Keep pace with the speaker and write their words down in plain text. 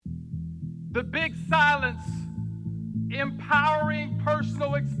The Big Silence, empowering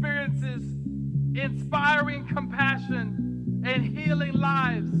personal experiences, inspiring compassion, and healing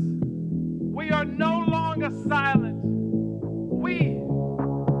lives. We are no longer silent. We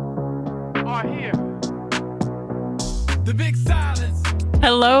are here. The Big Silence.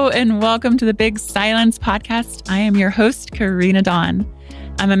 Hello and welcome to the Big Silence podcast. I am your host, Karina Dawn.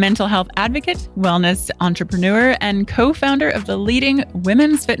 I'm a mental health advocate, wellness entrepreneur, and co-founder of the leading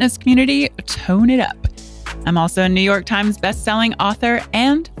women's fitness community, Tone It Up. I'm also a New York Times bestselling author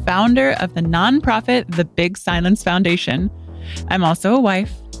and founder of the nonprofit, The Big Silence Foundation. I'm also a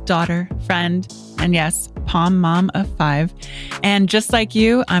wife, daughter, friend, and yes, Pom mom of 5. And just like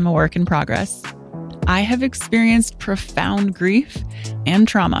you, I'm a work in progress. I have experienced profound grief and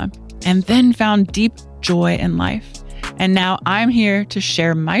trauma, and then found deep joy in life. And now I'm here to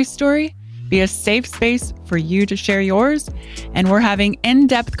share my story, be a safe space for you to share yours. And we're having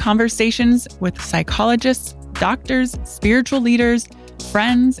in-depth conversations with psychologists, doctors, spiritual leaders,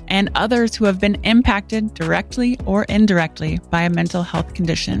 friends, and others who have been impacted directly or indirectly by a mental health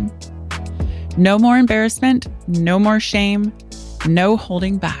condition. No more embarrassment, no more shame, no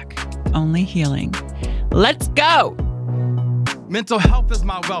holding back, only healing. Let's go! Mental health is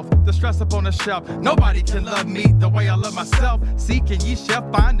my wealth, the stress up on the shelf. Nobody can love me the way I love myself. Seek and ye shall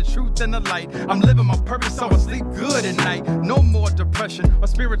find the truth and the light. I'm living my purpose, so I sleep good at night. No more depression or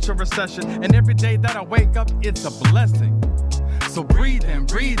spiritual recession. And every day that I wake up, it's a blessing. So breathe in,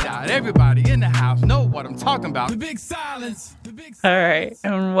 breathe out. Everybody in the house know what I'm talking about. The Big Silence. The Big Silence. All right,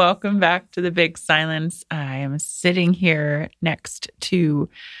 and welcome back to the Big Silence. I am sitting here next to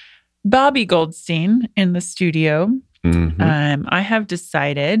Bobby Goldstein in the studio. Mm-hmm. I have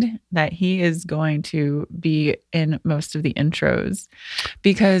decided that he is going to be in most of the intros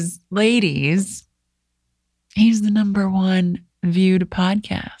because, ladies, he's the number one viewed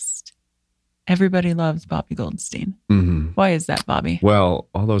podcast. Everybody loves Bobby Goldstein. Mm-hmm. Why is that, Bobby? Well,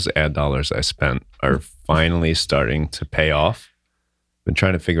 all those ad dollars I spent are finally starting to pay off. Been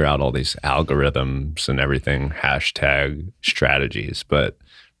trying to figure out all these algorithms and everything, hashtag strategies, but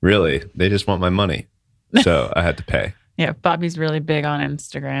really, they just want my money. So I had to pay. Yeah, Bobby's really big on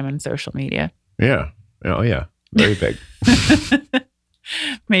Instagram and social media. Yeah. Oh, yeah. Very big.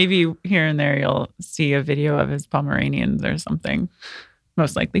 Maybe here and there you'll see a video of his Pomeranians or something.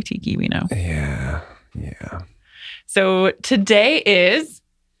 Most likely Tiki, we know. Yeah. So today is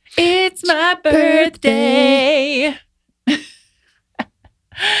It's My Birthday.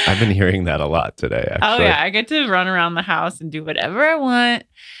 I've been hearing that a lot today, actually. Oh, yeah. I get to run around the house and do whatever I want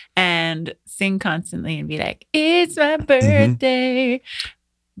and sing constantly and be like, it's my birthday.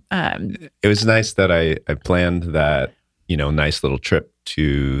 It was nice that I planned that, nice little trip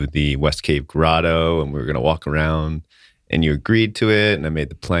to the West Cave Grotto, and we were going to walk around, and you agreed to it, and I made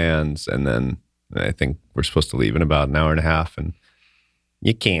the plans, and then I think we're supposed to leave in about an hour and a half, and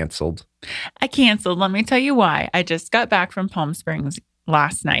you canceled. I canceled. Let me tell you why. I just got back from Palm Springs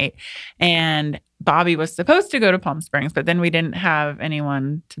last night, and Bobby was supposed to go to Palm Springs, but then we didn't have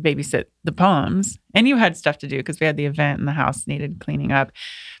anyone to babysit the Palms. And you had stuff to do because we had the event and the house needed cleaning up.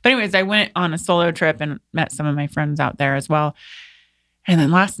 But anyways, I went on a solo trip and met some of my friends out there as well. And then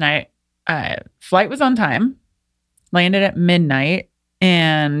last night, flight was on time, landed at midnight,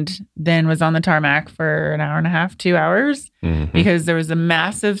 and then was on the tarmac for an hour and a half, 2 hours, because there was a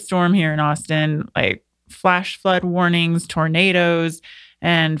massive storm here in Austin, like flash flood warnings, tornadoes.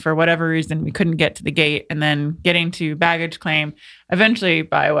 And for whatever reason, we couldn't get to the gate. And then getting to baggage claim, eventually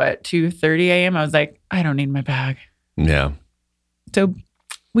by 2:30 a.m., I was like, I don't need my bag. Yeah. So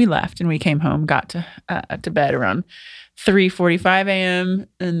we left and we came home, got to bed around 3:45 a.m.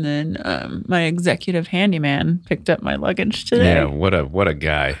 And then my executive handyman picked up my luggage today. Yeah, what a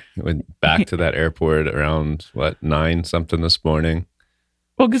guy. Went back to that airport around 9 something this morning.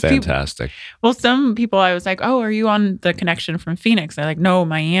 Well, because fantastic. Some people, I was like, oh, are you on the connection from Phoenix? They're like, no,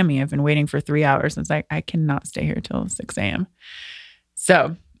 Miami. I've been waiting for 3 hours. And it's like, I cannot stay here till 6 a.m.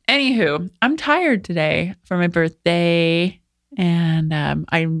 So, anywho, I'm tired today for my birthday. And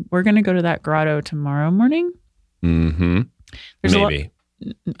we're going to go to that grotto tomorrow morning. Mm-hmm. Maybe.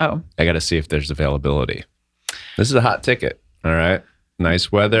 Oh. I got to see if there's availability. This is a hot ticket. All right.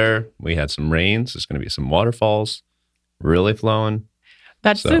 Nice weather. We had some rains. There's going to be some waterfalls really flowing.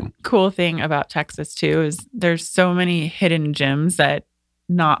 That's the cool thing about Texas, too, is there's so many hidden gems that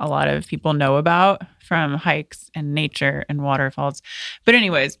not a lot of people know about, from hikes and nature and waterfalls. But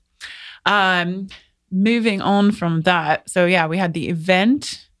anyways, moving on from that. So, yeah, we had the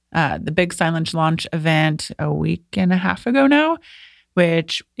event, the Big Silence launch event a week and a half ago now.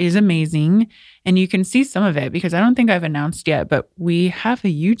 which is amazing. And you can see some of it because I don't think I've announced yet, but we have a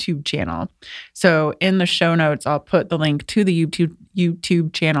YouTube channel. So in the show notes, I'll put the link to the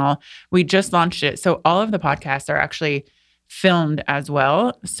YouTube channel. We just launched it. So all of the podcasts are actually filmed as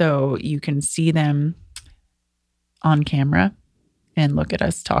well. So you can see them on camera and look at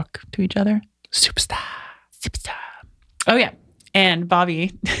us talk to each other. Superstar. Oh, yeah. And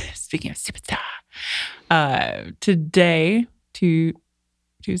Bobby, speaking of superstar, today,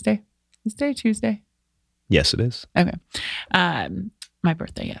 Tuesday? Yes, it is. Okay. My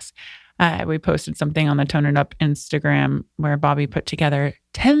birthday, yes. We posted something on the Tone It Up Instagram where Bobby put together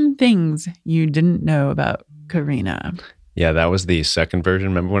 10 things you didn't know about Karina. Yeah, that was the second version.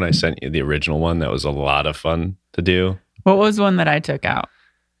 Remember when I sent you the original one? That was a lot of fun to do. What was one that I took out?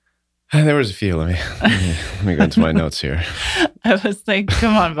 There was a few. Let me go into my notes here. I was like,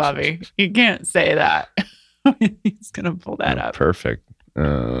 come on, Bobby. You can't say that. He's going to pull that up. Perfect.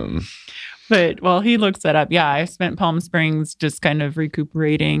 But while he looks that up, yeah, I spent Palm Springs just kind of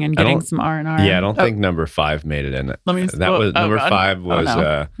recuperating and getting some R&R. Yeah, I don't think number 5 made it in. Number 5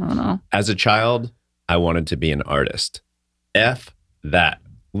 was, as a child, I wanted to be an artist. F that.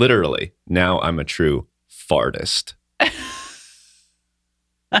 Literally. Now I'm a true fartist.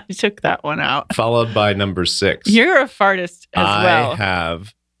 I took that one out. Followed by number 6. You're a fartist as well. I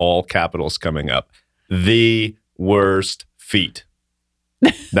have all capitals coming up. The worst feet.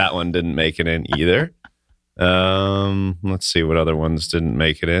 That one didn't make it in either. Let's see what other ones didn't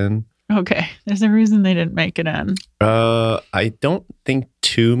make it in. Okay. There's a reason they didn't make it in. I don't think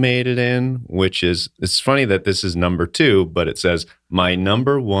 2 made it in, which is, it's funny that this is number 2, but it says, my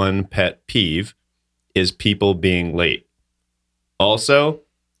number 1 pet peeve is people being late. Also,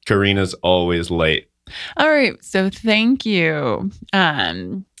 Karina's always late. All right. So thank you.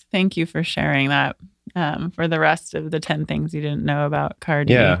 Thank you for sharing that. For the rest of the 10 things you didn't know about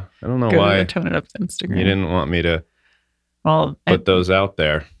Cardi. Yeah. I don't know why. To Tone It Up's Instagram. You didn't want me to put those out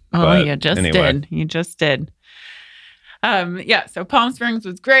there. Oh, you just did. You just did. Yeah. So Palm Springs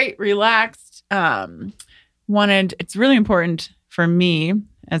was great. Relaxed. It's really important for me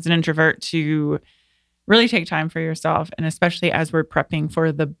as an introvert to really take time for yourself. And especially as we're prepping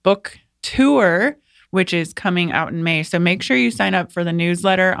for the book tour, which is coming out in May. So make sure you sign up for the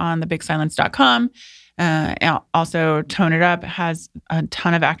newsletter on thebigsilence.com. Also, Tone It Up has a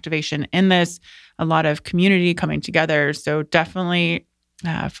ton of activation in this, a lot of community coming together. So definitely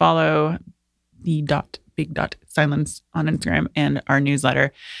follow the .big.silence on Instagram and our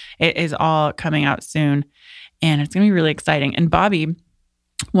newsletter. It is all coming out soon, and it's going to be really exciting. And Bobby,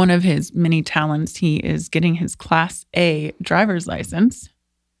 one of his many talents, he is getting his Class A driver's license.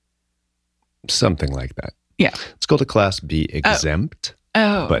 Something like that. Yeah. It's called a Class B exempt.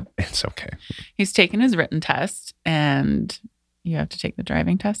 Oh. But it's okay. He's taken his written test, and you have to take the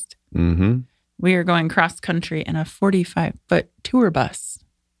driving test. Mm-hmm. We are going cross country in a 45-foot tour bus.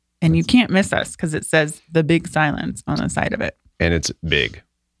 And you can't miss us because it says The Big Silence on the side of it. And it's big.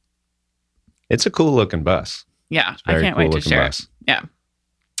 It's a cool looking bus. Yeah. I can't wait to share it. Yeah.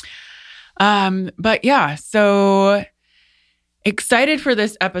 But yeah, so excited for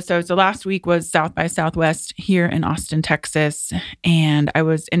this episode. So last week was South by Southwest here in Austin, Texas. And I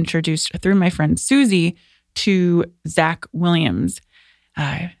was introduced through my friend Susie to Zach Williams.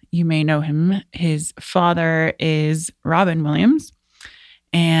 You may know him. His father is Robin Williams.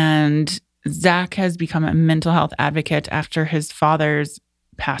 And Zach has become a mental health advocate after his father's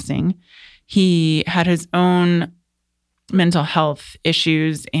passing. He had his own mental health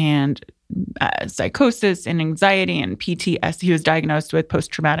issues and psychosis and anxiety and PTSD. He was diagnosed with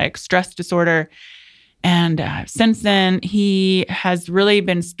post-traumatic stress disorder. And since then, he has really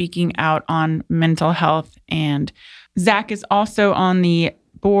been speaking out on mental health. And Zach is also on the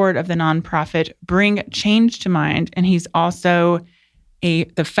board of the nonprofit Bring Change to Mind. And he's also the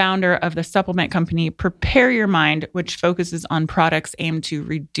founder of the supplement company Prepare Your Mind, which focuses on products aimed to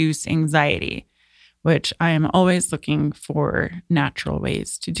reduce anxiety, which I am always looking for natural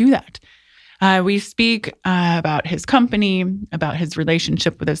ways to do that. We speak about his company, about his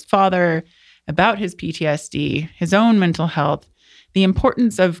relationship with his father, about his PTSD, his own mental health, the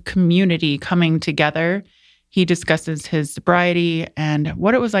importance of community coming together. He discusses his sobriety and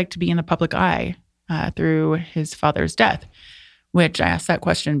what it was like to be in the public eye through his father's death, which I asked that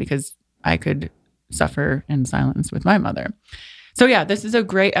question because I could suffer in silence with my mother. So yeah, this is a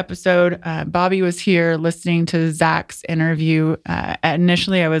great episode. Bobby was here listening to Zach's interview.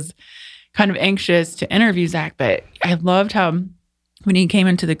 Initially, I was kind of anxious to interview Zach, but I loved how when he came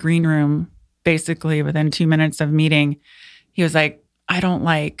into the green room, basically within 2 minutes of meeting, he was like, I don't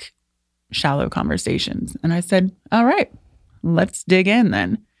like shallow conversations. And I said, all right, let's dig in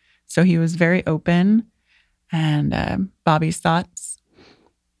then. So he was very open. And Bobby's thoughts?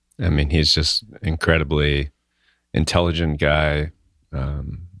 I mean, he's just incredibly intelligent guy,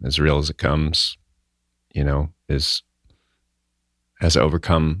 as real as it comes, has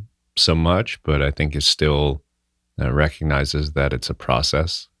overcome so much, but I think is still recognizes that it's a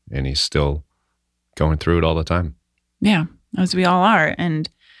process and he's still going through it all the time. Yeah, as we all are. And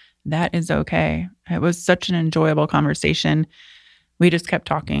that is okay. It was such an enjoyable conversation. We just kept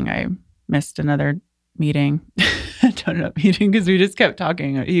talking. I missed another meeting, because we just kept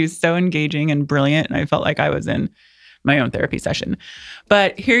talking. He was so engaging and brilliant. And I felt like I was in my own therapy session.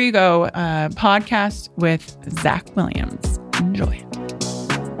 But here you go, podcast with Zach Williams. Enjoy.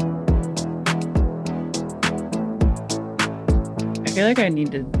 I feel like I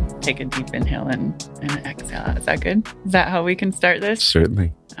need to take a deep inhale and exhale. Is that good? Is that how we can start this?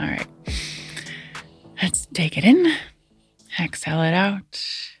 Certainly. All right. Let's take it in. Exhale it out.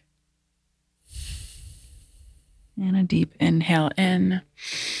 And a deep inhale in.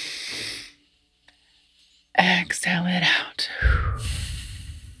 Exhale it out.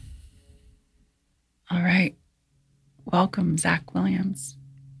 All right. Welcome, Zach Williams.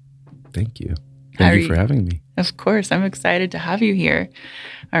 Thank you. Thank you for having me. Of course. I'm excited to have you here.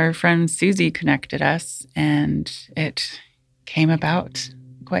 Our friend Susie connected us, and it came about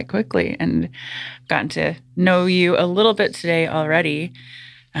quite quickly. And I've gotten to know you a little bit today already.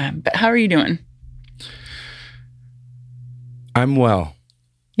 But how are you doing? I'm well.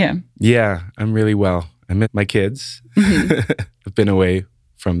 Yeah. Yeah, I'm really well. I met my kids. Mm-hmm. I've been away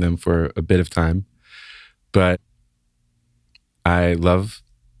from them for a bit of time, but I love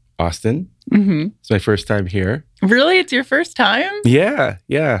Austin. Mm-hmm. It's my first time here. Really? It's your first time? Yeah.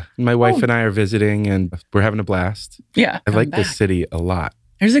 My wife and I are visiting and we're having a blast. Yeah. I like this city a lot.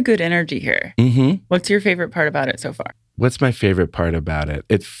 There's a good energy here. Mm-hmm. What's your favorite part about it so far? What's my favorite part about it?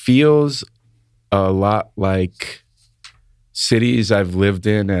 It feels a lot like cities I've lived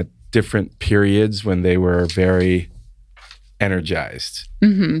in at different periods when they were very energized.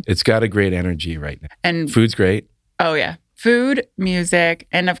 Mm-hmm. It's got a great energy right now. And food's great. Oh, yeah. Food, music,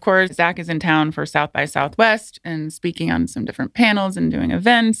 and of course, Zach is in town for South by Southwest and speaking on some different panels and doing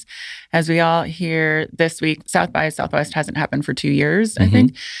events. As we all hear this week, South by Southwest hasn't happened for 2 years, I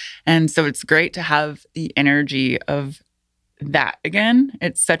think. And so it's great to have the energy of that again.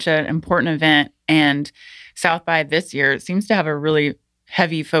 It's such an important event. And South by this year seems to have a really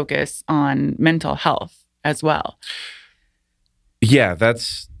heavy focus on mental health as well. Yeah,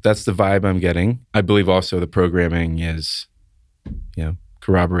 that's the vibe I'm getting. I believe also the programming is,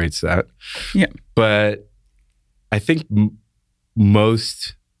 corroborates that. Yeah. But I think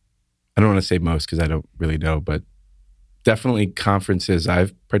most, I don't want to say most because I don't really know, but definitely conferences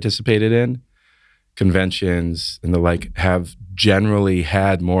I've participated in, conventions and the like, have generally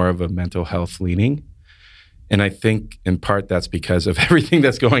had more of a mental health leaning. And I think in part that's because of everything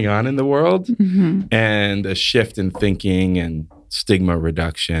that's going on in the world and a shift in thinking and stigma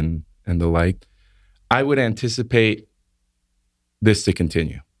reduction and the like. I would anticipate this to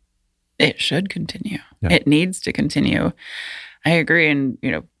continue. It should continue. Yeah. It needs to continue. I agree. And,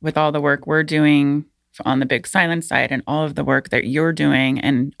 with all the work we're doing on the Big Silence side and all of the work that you're doing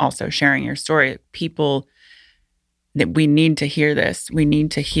and also sharing your story, people, that we need to hear this. We need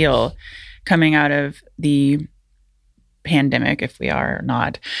to heal coming out of the pandemic, if we are or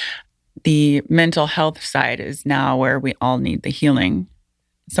not. The mental health side is now where we all need the healing.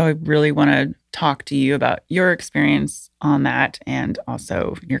 So I really want to talk to you about your experience on that and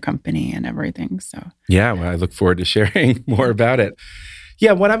also your company and everything. So yeah, well, I look forward to sharing more about it.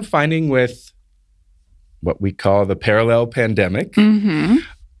 Yeah, what I'm finding with what we call the parallel pandemic,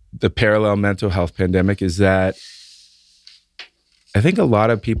 the parallel mental health pandemic, is that I think a lot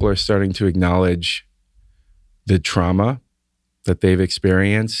of people are starting to acknowledge the trauma that they've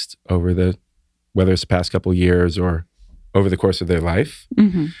experienced over whether it's the past couple of years or over the course of their life.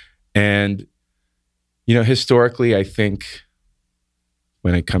 And, historically, I think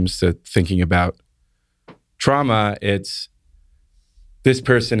when it comes to thinking about trauma, it's this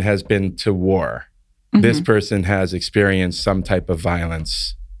person has been to war. This person has experienced some type of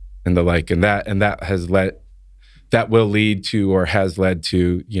violence and the like, and that will lead to or has led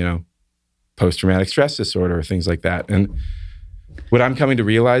to, post-traumatic stress disorder or things like that. And what I'm coming to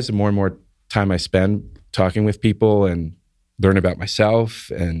realize, the more and more time I spend talking with people and learn about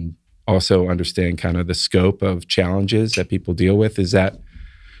myself and also understand kind of the scope of challenges that people deal with, is that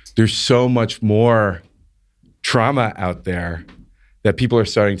there's so much more trauma out there that people are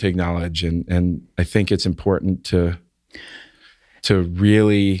starting to acknowledge. And I think it's important to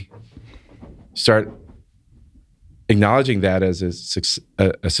really start acknowledging that as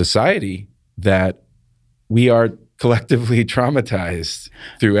a society, that we are collectively traumatized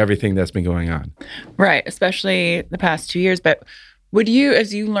through everything that's been going on. Right, especially the past 2 years. But would you,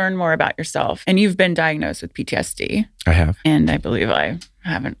 as you learn more about yourself, and you've been diagnosed with PTSD? I have. And I believe I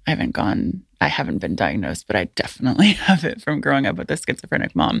haven't been diagnosed, but I definitely have it from growing up with a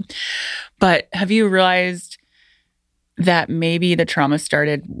schizophrenic mom. But have you realized that maybe the trauma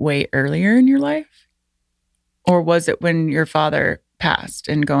started way earlier in your life? Or was it when your father passed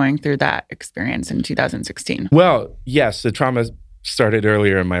and going through that experience in 2016? Well, yes, the trauma started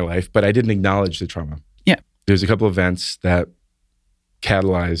earlier in my life, but I didn't acknowledge the trauma. Yeah. There's a couple events that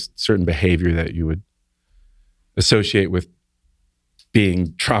catalyzed certain behavior that you would associate with being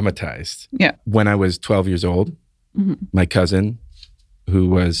traumatized. Yeah. When I was 12 years old, my cousin, who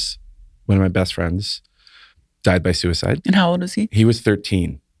was one of my best friends, died by suicide. And how old was he? He was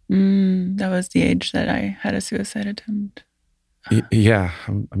 13. That was the age that I had a suicide attempt. Yeah,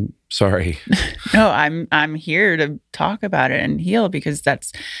 I'm sorry. No, I'm here to talk about it and heal, because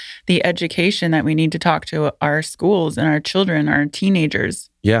that's the education that we need to talk to our schools and our children, our teenagers.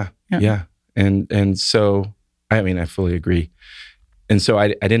 Yeah. And so, I mean, I fully agree. And so I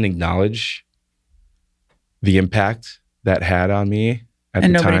didn't acknowledge the impact that had on me at the time.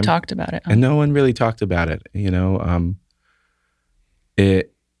 And nobody talked about it. Huh? And no one really talked about it. You know,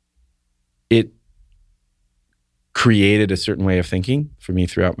 it created a certain way of thinking for me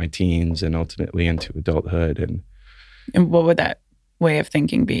throughout my teens and ultimately into adulthood. And what would that way of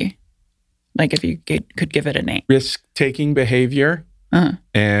thinking be? Like, if you could give it a name. Risk-taking behavior,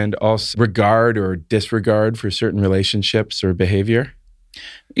 and also regard or disregard for certain relationships or behavior.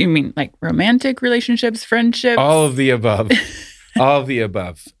 You mean like romantic relationships, friendships? All of the above. All of the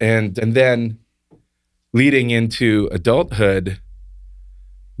above. And then leading into adulthood,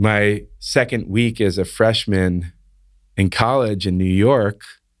 my second week as a freshman in college in New York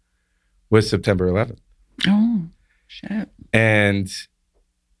was September 11th. Oh, shit. And,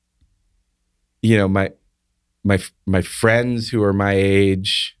 you know, my friends who are my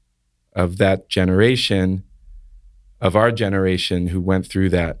age, of that generation, of our generation who went through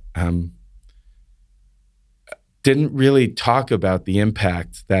that, didn't really talk about the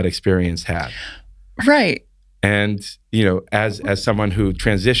impact that experience had. Right. And, you know, as someone who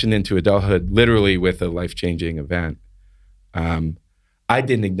transitioned into adulthood literally with a life-changing event, I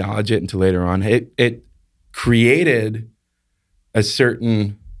didn't acknowledge it until later on. It created a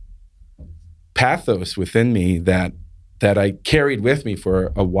certain pathos within me that I carried with me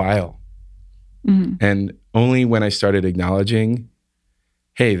for a while. And only when I started acknowledging,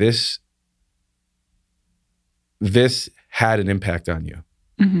 hey, this had an impact on you,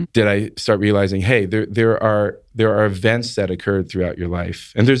 did I start realizing, hey, there are events that occurred throughout your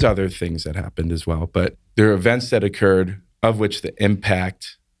life, and there's other things that happened as well, but there are events that occurred of which the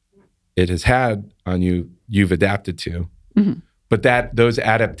impact it has had on you, you've adapted to. But those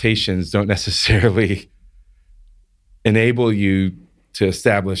adaptations don't necessarily enable you to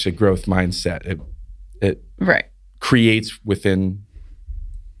establish a growth mindset. It right. creates within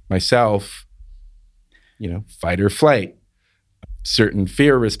myself, you know, fight or flight, certain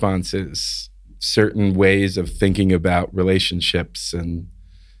fear responses, certain ways of thinking about relationships and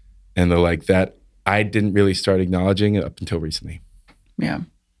the like that I didn't really start acknowledging up until recently. Yeah.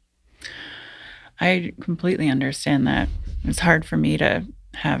 I completely understand that. It's hard for me to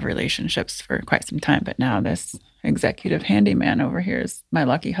have relationships for quite some time, but now this executive handyman over here is my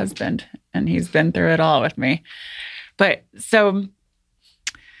lucky husband, and he's been through it all with me. But so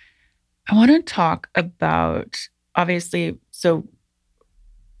I want to talk about, obviously, so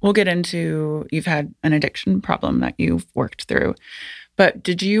we'll get into, you've had an addiction problem that you've worked through, but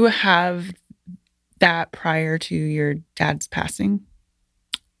did you have that prior to your dad's passing?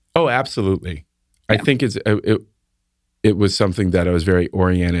 Oh, absolutely. Yeah. I think it was something that I was very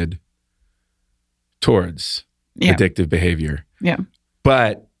oriented towards, addictive behavior. Yeah.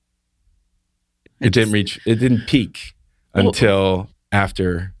 But it didn't peak until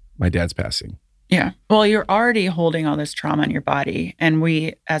after my dad's passing. Yeah. Well, you're already holding all this trauma in your body, and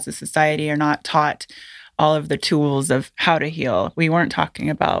we as a society are not taught all of the tools of how to heal. We weren't talking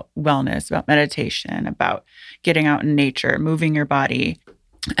about wellness, about meditation, about getting out in nature, moving your body.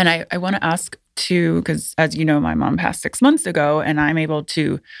 And I want to ask too, because as you know, my mom passed 6 months ago, and I'm able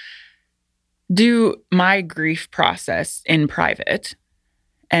to do my grief process in private.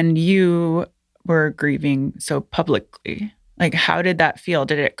 And you were grieving so publicly. Like, how did that feel?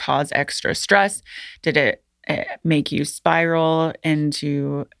 Did it cause extra stress? Did it make you spiral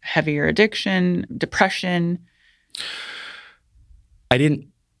into heavier addiction, depression? I didn't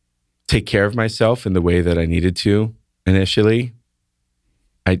take care of myself in the way that I needed to initially.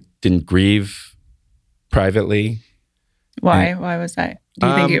 I didn't grieve privately. Why? Why was that? Do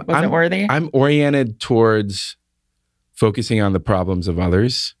you think it wasn't worthy? I'm oriented towards focusing on the problems of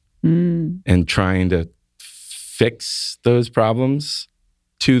others and trying to fix those problems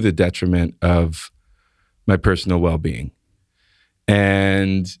to the detriment of my personal well-being.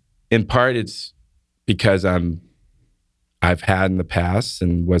 And in part, it's because I've had in the past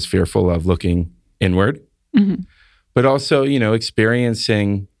and was fearful of looking inward, but also,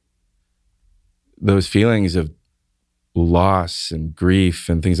 experiencing those feelings of loss and grief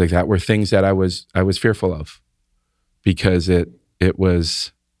and things like that were things that I was fearful of, because it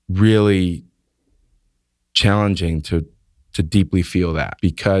was really challenging to deeply feel that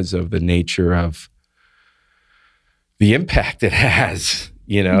because of the nature of the impact it has,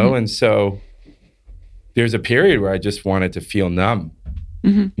 And so there's a period where I just wanted to feel numb,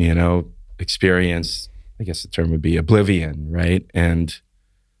 experience, I guess the term would be oblivion, right? And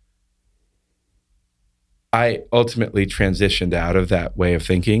I ultimately transitioned out of that way of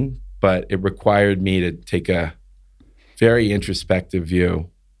thinking, but it required me to take a very introspective view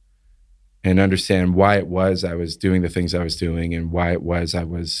and understand why it was I was doing the things I was doing and why it was I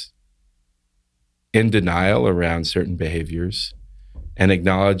was in denial around certain behaviors, and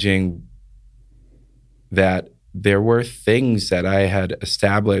acknowledging that there were things that I had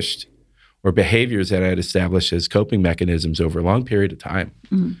established or behaviors that I had established as coping mechanisms over a long period of time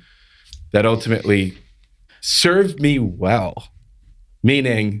that ultimately served me well.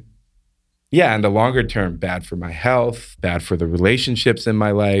 Meaning, in the longer term, bad for my health, bad for the relationships in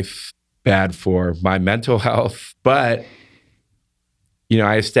my life, bad for my mental health. But,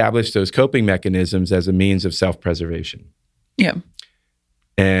 I established those coping mechanisms as a means of self-preservation. Yeah.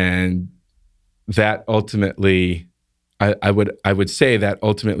 And that ultimately, I would say that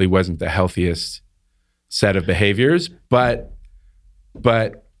ultimately wasn't the healthiest set of behaviors, but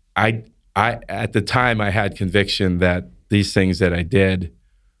I at the time I had conviction that these things that I did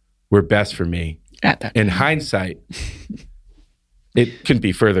were best for me. At that in hindsight, it couldn't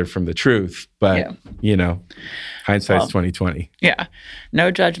be further from the truth, but hindsight's 20/20. Yeah,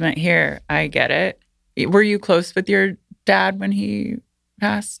 no judgment here. I get it. Were you close with your dad when he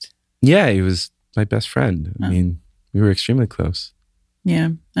passed? Yeah, he was my best friend. I mean, we were extremely close. Yeah,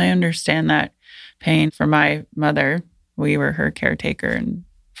 I understand that pain. For my mother, we were her caretaker, and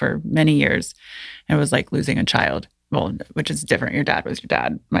for many years, it was like losing a child. Well, which is different. Your dad was your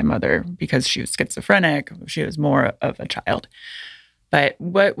dad. My mother, because she was schizophrenic, she was more of a child. But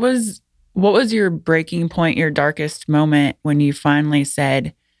what was your breaking point, your darkest moment when you finally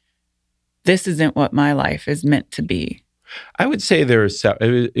said, this isn't what my life is meant to be? I would say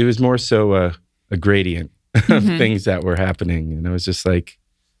it was more so a gradient of things that were happening. And it was just like,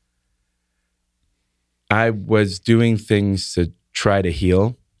 I was doing things to try to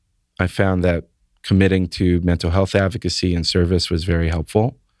heal. I found that committing to mental health advocacy and service was very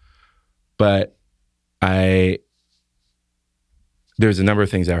helpful. But there's a number of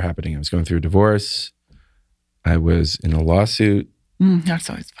things that were happening. I was going through a divorce. I was in a lawsuit. That's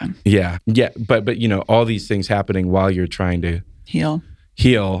always fun. Yeah. But all these things happening while you're trying to heal.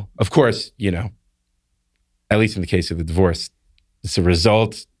 Of course, at least in the case of the divorce, it's a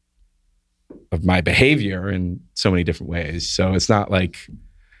result of my behavior in so many different ways. So it's not like,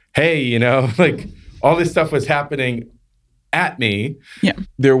 hey, like all this stuff was happening at me. Yeah.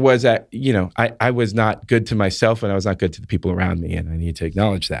 There was I was not good to myself and I was not good to the people around me, and I need to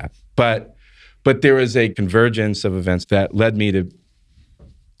acknowledge that. But there was a convergence of events that led me to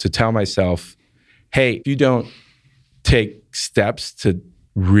tell myself, hey, if you don't take steps to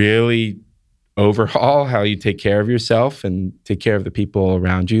really overhaul how you take care of yourself and take care of the people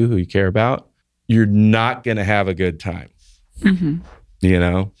around you who you care about, you're not going to have a good time.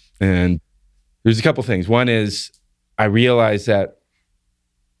 And there's a couple things. One is I realized that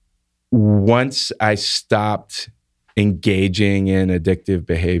once I stopped engaging in addictive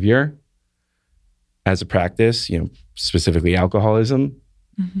behavior as a practice, specifically alcoholism,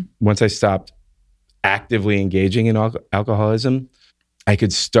 once I stopped actively engaging in alcoholism, I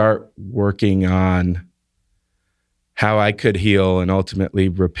could start working on how I could heal and ultimately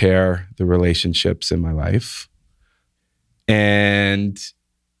repair the relationships in my life. And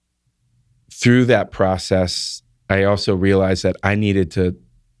through that process, I also realized that I needed to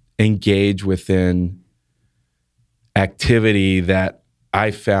engage within activity that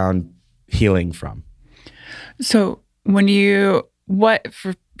I found healing from. So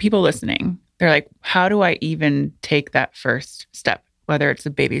for people listening, they're like, how do I even take that first step, whether it's a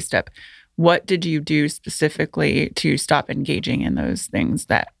baby step? What did you do specifically to stop engaging in those things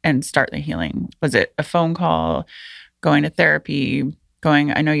and start the healing? Was it a phone call? going to therapy,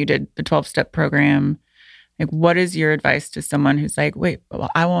 I know you did the 12-step program. Like, what is your advice to someone who's like, wait, well,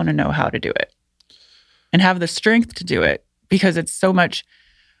 I want to know how to do it and have the strength to do it, because it's so much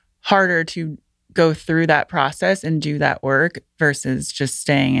harder to go through that process and do that work versus just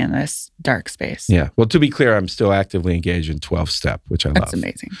staying in this dark space. Yeah. Well, to be clear, I'm still actively engaged in 12-step, which I love. That's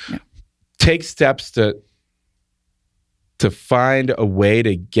amazing. Yeah. Take steps to find a way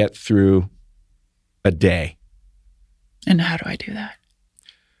to get through a day. And how do I do that?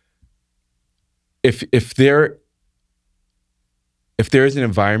 If there is an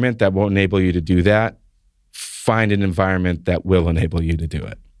environment that won't enable you to do that, find an environment that will enable you to do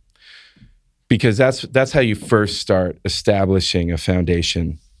it. Because that's how you first start establishing a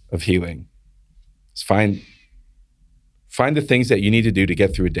foundation of healing. Just find the things that you need to do to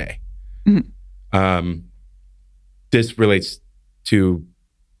get through a day. Mm-hmm. This relates to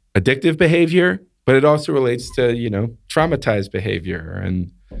addictive behavior, but it also relates to, traumatized behavior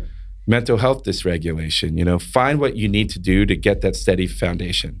and mental health dysregulation. Find what you need to do to get that steady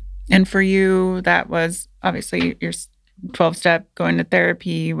foundation. And for you, that was obviously your 12-step, going to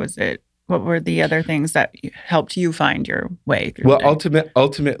therapy. What were the other things that helped you find your way through? Well,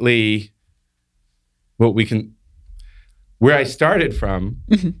 ultimately, where I started from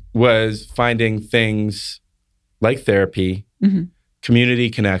was finding things like therapy, community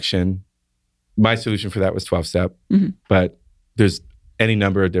connection. My solution for that was 12-step, but there's any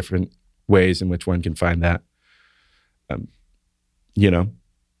number of different ways in which one can find that.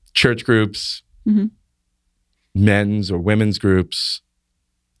 Church groups, men's or women's groups,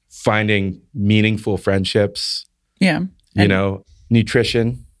 finding meaningful friendships. Yeah.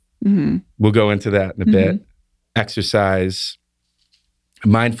 Nutrition. We'll go into that in a bit. Exercise,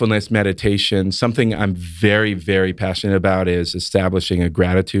 mindfulness, meditation. Something I'm very, very passionate about is establishing a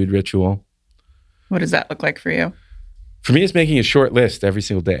gratitude ritual. What does that look like for you? For me, it's making a short list every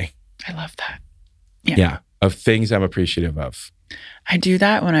single day. I love that. Yeah. Of things I'm appreciative of. I do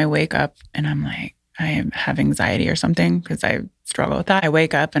that when I wake up and I'm like, I have anxiety or something because I struggle with that. I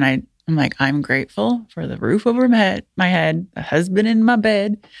wake up and I'm like, I'm grateful for the roof over my head, the husband in my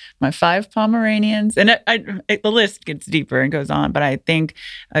bed, my 5 Pomeranians. And the list gets deeper and goes on. But I think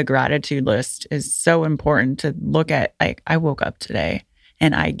a gratitude list is so important to look at. Like, I woke up today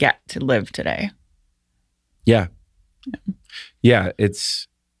and I get to live today. Yeah. Yeah.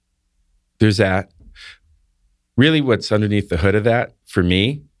 There's that. Really what's underneath the hood of that for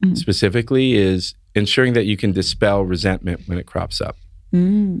me specifically is ensuring that you can dispel resentment when it crops up.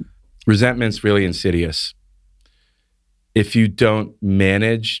 Resentment's really insidious. If you don't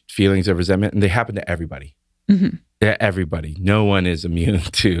manage feelings of resentment, and they happen to everybody. Everybody. No one is immune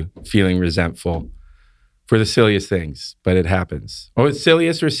to feeling resentful for the silliest things, but it happens. Or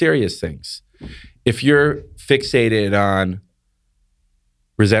silliest or serious things. If you're fixated on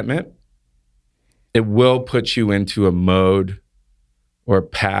resentment, it will put you into a mode or a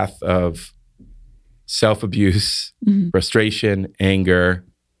path of self-abuse, frustration, anger,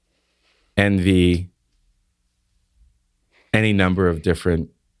 envy, any number of different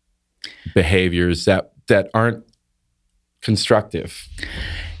behaviors that aren't constructive.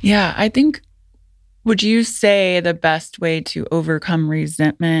 Yeah, I think, would you say the best way to overcome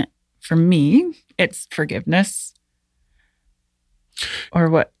resentment, for me, it's forgiveness? Or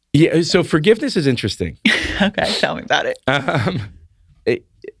what? Yeah, so forgiveness is interesting. Okay, tell me about it.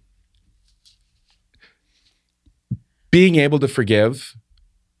 Being able to forgive,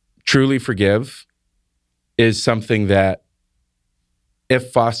 truly forgive, is something that,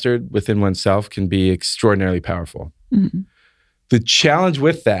 if fostered within oneself, can be extraordinarily powerful. The challenge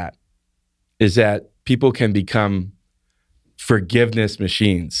with that is that people can become forgiveness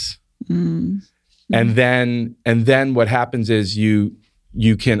machines. And then what happens is you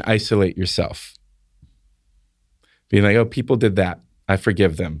can isolate yourself. Being like, oh, people did that. I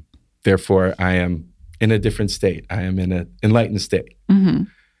forgive them. Therefore, I am in a different state. I am in an enlightened state.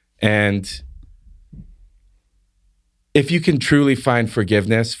 And if you can truly find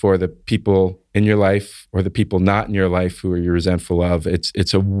forgiveness for the people in your life or the people not in your life who you're resentful of,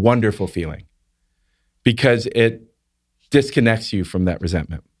 it's a wonderful feeling because it disconnects you from that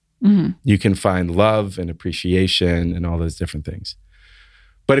resentment. You can find love and appreciation and all those different things.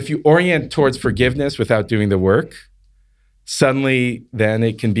 But if you orient towards forgiveness without doing the work, suddenly then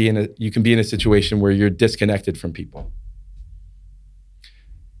you can be in a situation where you're disconnected from people.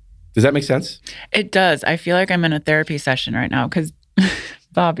 Does that make sense? It does. I feel like I'm in a therapy session right now because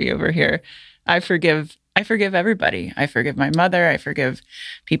Bobby over here, I forgive everybody. I forgive my mother. I forgive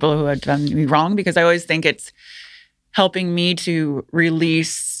people who have done me wrong because I always think it's helping me to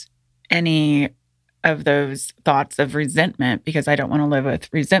release any of those thoughts of resentment because I don't want to live with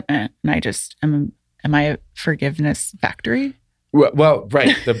resentment. And I just am I a forgiveness factory? Well,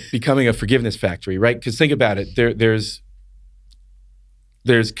 right. Becoming a forgiveness factory, right? Because think about it. There's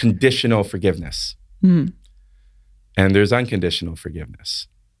conditional forgiveness. And there's unconditional forgiveness,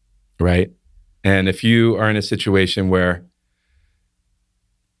 right? And if you are in a situation where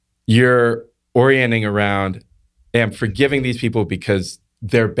you're orienting around, hey, I'm forgiving these people because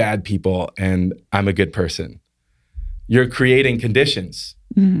they're bad people and I'm a good person, you're creating conditions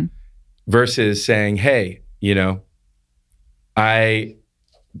versus saying, hey,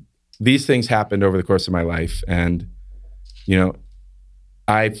 these things happened over the course of my life, and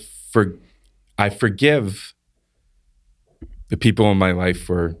I forgive the people in my life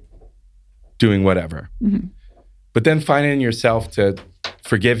for doing whatever. But then finding yourself to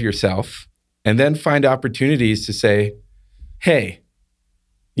forgive yourself, and then find opportunities to say, hey,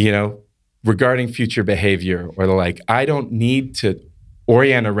 regarding future behavior or the like, I don't need to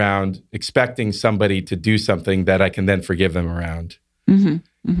orient around expecting somebody to do something that I can then forgive them around.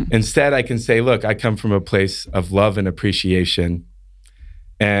 Instead, I can say, look, I come from a place of love and appreciation.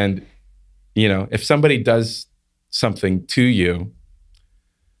 And, if somebody does something to you,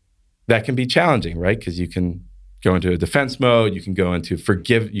 that can be challenging, right? Because you can go into a defense mode, you can go into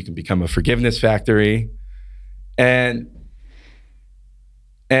you can become a forgiveness factory. And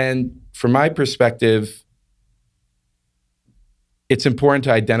from my perspective, it's important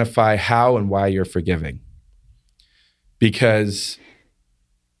to identify how and why you're forgiving. Because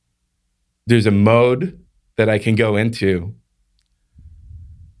there's a mode that I can go into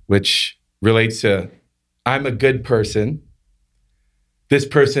which relates to, I'm a good person. This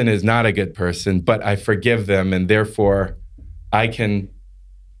person is not a good person, but I forgive them, and therefore I can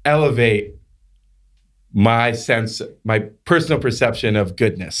elevate my personal perception of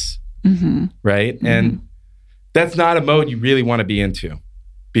goodness, right? And that's not a mode you really want to be into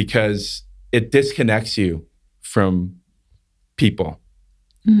because it disconnects you from people.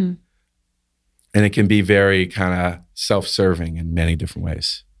 And it can be very kind of self-serving in many different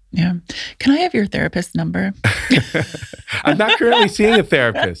ways. Yeah. Can I have your therapist number? I'm not currently seeing a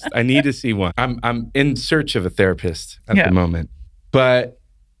therapist. I need to see one. I'm in search of a therapist at the moment. But,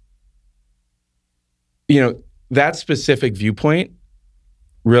 that specific viewpoint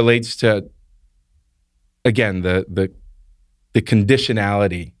relates to, again, the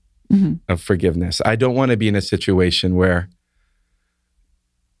conditionality of forgiveness. I don't want to be in a situation where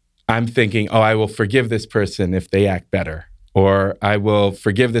I'm thinking, oh, I will forgive this person if they act better. Or I will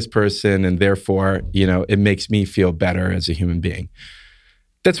forgive this person and therefore, it makes me feel better as a human being.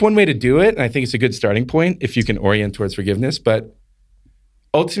 That's one way to do it. And I think it's a good starting point if you can orient towards forgiveness. But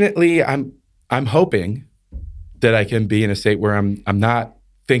ultimately, I'm hoping that I can be in a state where I'm not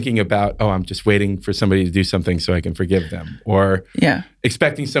thinking about, oh, I'm just waiting for somebody to do something so I can forgive them. Or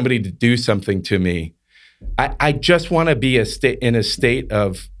expecting somebody to do something to me. I just want to be in a state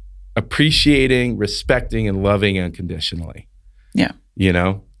of appreciating, respecting, and loving unconditionally. Yeah.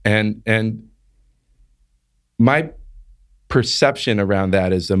 And my perception around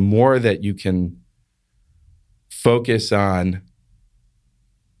that is the more that you can focus on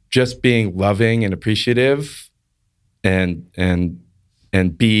just being loving and appreciative and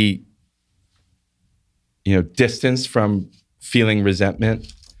be, distanced from feeling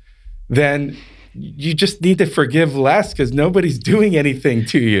resentment, then you just need to forgive less because nobody's doing anything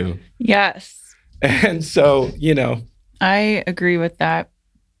to you. Yes. And so, I agree with that.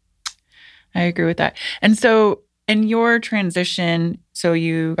 And so in your transition, so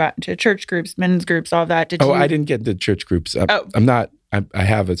you got into church groups, men's groups, all that. I didn't get into church groups. I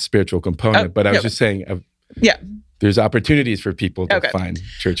have a spiritual component, but I was just saying, there's opportunities for people to find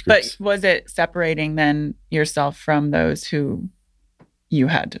church groups. But was it separating then yourself from those who you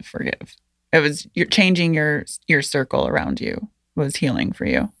had to forgive? It was you're changing your circle around you was healing for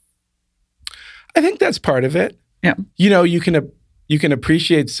you. I think that's part of it. Yeah. You can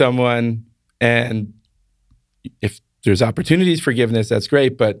appreciate someone, and if there's opportunities for forgiveness, that's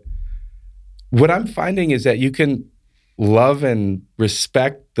great. But what I'm finding is that you can love and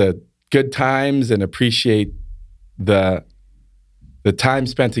respect the good times and appreciate the time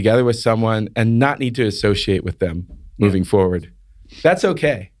spent together with someone and not need to associate with them moving forward. That's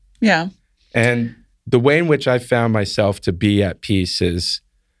okay. Yeah. And the way in which I found myself to be at peace is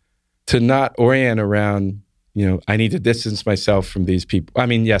to not orient around, I need to distance myself from these people. I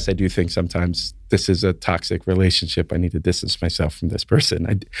mean, yes, I do think sometimes this is a toxic relationship. I need to distance myself from this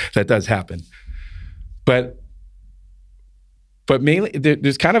person. That does happen. But mainly,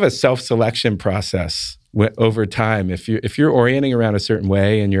 there's kind of a self-selection process over time. If you're orienting around a certain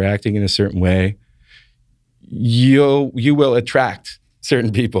way and you're acting in a certain way, you will attract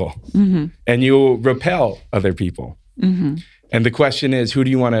certain people and you'll repel other people. And the question is, who do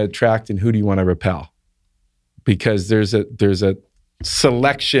you want to attract and who do you want to repel? Because there's a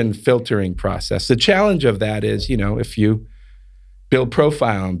selection filtering process. The challenge of that is, if you build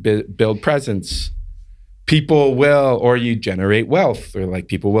profile and build presence, people will, or you generate wealth, or like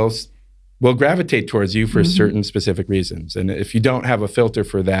people will gravitate towards you for certain specific reasons. And if you don't have a filter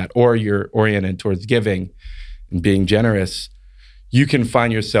for that, or you're oriented towards giving and being generous, you can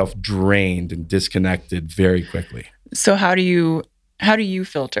find yourself drained and disconnected very quickly. So how do you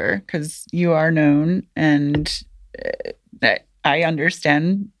filter? Because you are known, and that I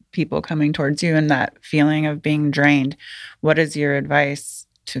understand people coming towards you and that feeling of being drained. What is your advice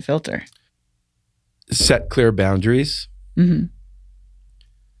to filter? Set clear boundaries.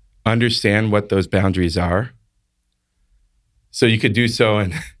 Understand what those boundaries are. So you could do so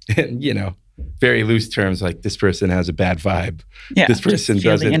in very loose terms, like this person has a bad vibe. Yeah, this person just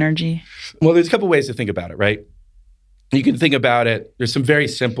feel doesn't. The energy. Well, there's a couple ways to think about it, right? You can think about it. There's some very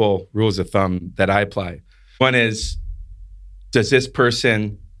simple rules of thumb that I apply. One is, does this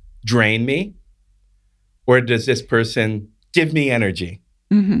person drain me? Or does this person give me energy?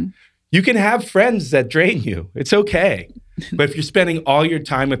 You can have friends that drain you. It's okay. But if you're spending all your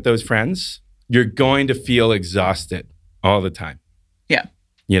time with those friends, you're going to feel exhausted all the time. Yeah.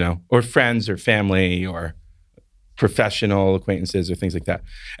 Or friends or family or professional acquaintances or things like that.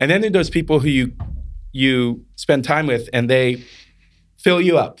 And then there are those people who you spend time with and they fill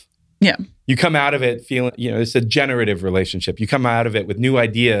you up. Yeah. You come out of it feeling, it's a generative relationship. You come out of it with new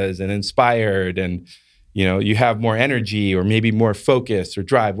ideas and inspired, and, you have more energy or maybe more focus or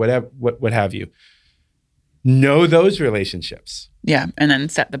drive, whatever, what have you. Know those relationships. Yeah. And then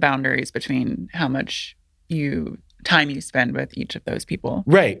set the boundaries between how much time you spend with each of those people.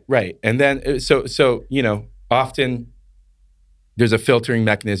 Right. And then, so often there's a filtering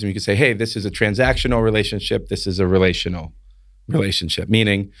mechanism. You can say, hey, this is a transactional relationship. This is a relational relationship,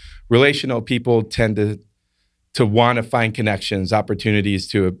 meaning relational people tend to want to find connections, opportunities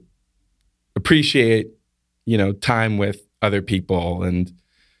to appreciate, time with other people, and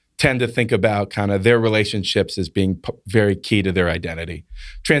tend to think about kind of their relationships as being very key to their identity.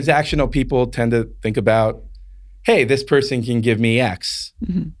 Transactional people tend to think about, hey, this person can give me X,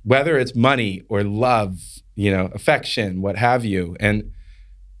 whether it's money or love, affection, what have you. And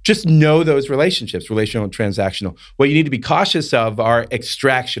just know those relationships, relational and transactional. What you need to be cautious of are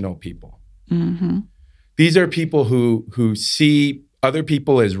extractional people. These are people who see other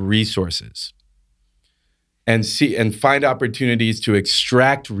people as resources and find opportunities to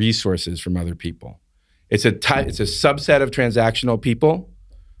extract resources from other people. It's a subset of transactional people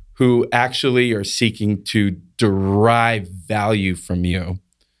who actually are seeking to derive value from you,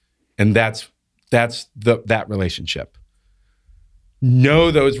 and that's that relationship. Know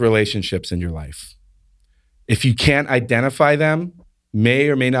those relationships in your life. If you can't identify them, may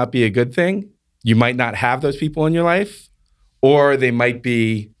or may not be a good thing. You might not have those people in your life, or they might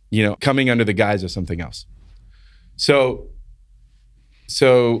be, coming under the guise of something else. So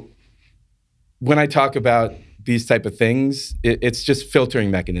when I talk about these type of things, it's just filtering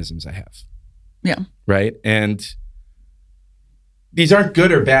mechanisms I have. Yeah. Right? And these aren't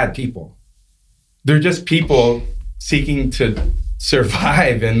good or bad people. They're just people seeking to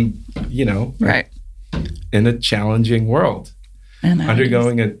survive and, right, in a challenging world, and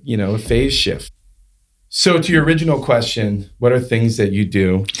undergoing a phase shift. So to your original question, what are things that you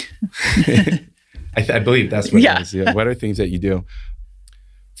do? I believe that's what it is. Yeah. What are things that you do?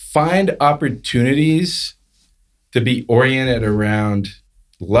 Find opportunities to be oriented around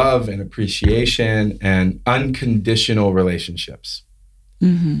love and appreciation and unconditional relationships,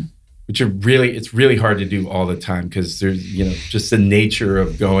 which are it's really hard to do all the time because there's, just the nature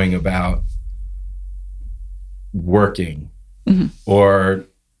of going about working or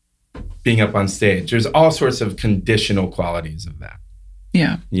being up on stage. There's all sorts of conditional qualities of that.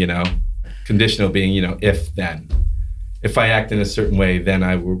 Yeah. Conditional being, if then. If I act in a certain way, then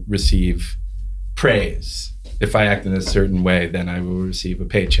I will receive praise. If I act in a certain way, then I will receive a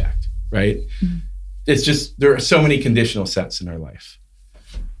paycheck, right? It's just, there are so many conditional sets in our life.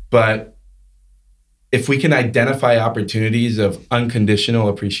 But if we can identify opportunities of unconditional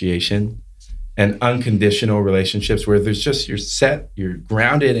appreciation and unconditional relationships where there's just, you're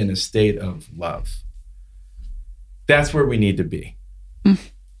grounded in a state of love, that's where we need to be.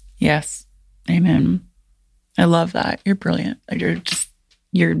 Yes. Amen. I love that. You're brilliant.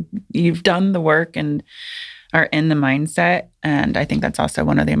 You've done the work and are in the mindset. And I think that's also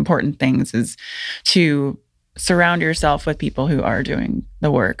one of the important things is to surround yourself with people who are doing the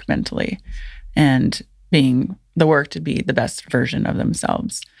work mentally. And being the work to be the best version of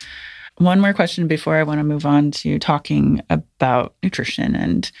themselves. One more question before I want to move on to talking about nutrition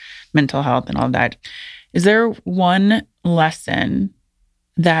and mental health and all that. Is there one lesson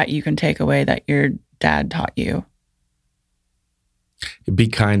that you can take away that your dad taught you? Be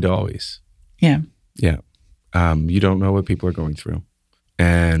kind always. Yeah. Yeah. You don't know what people are going through.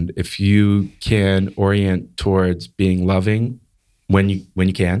 And if you can orient towards being loving when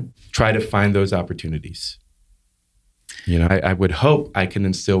you can, try to find those opportunities. I would hope I can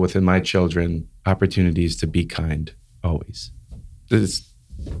instill within my children opportunities to be kind always. It's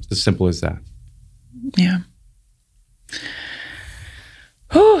as simple as that. Yeah.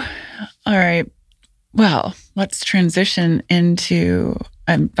 Whew. All right. Well, let's transition into,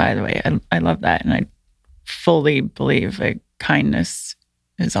 and by the way, I love that. And I fully believe that kindness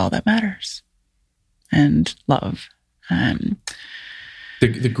is all that matters, and love.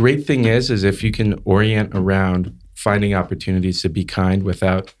 The great thing is if you can orient around finding opportunities to be kind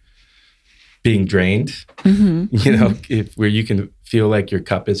without being drained, where you can feel like your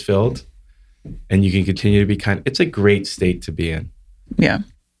cup is filled and you can continue to be kind. It's a great state to be in. Yeah.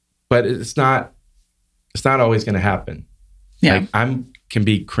 But it's not always going to happen. Yeah. Like can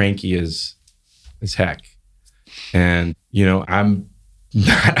be cranky as heck. And, I'm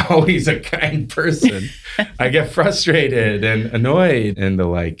not always a kind person. I get frustrated and annoyed and the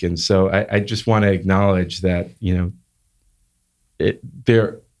like. And so I just want to acknowledge that,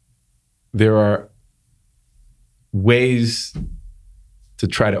 there are ways to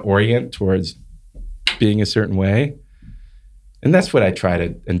try to orient towards being a certain way. And that's what I try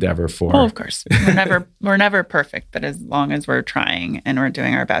to endeavor for. Oh, of course. We're never perfect, but as long as we're trying and we're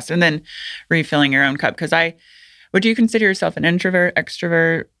doing our best. And then refilling your own cup. Because would you consider yourself an introvert,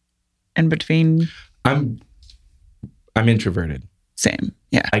 extrovert, in between? I'm introverted. Same.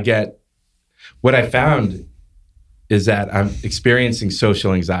 Yeah. What I found is that I'm experiencing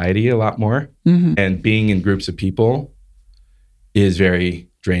social anxiety a lot more. Mm-hmm. And being in groups of people is very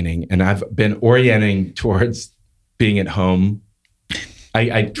draining. And I've been orienting towards being at home.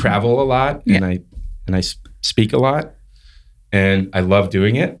 I travel a lot, yeah. and I speak a lot, and I love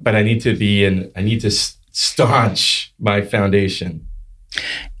doing it. But I need to staunch my foundation.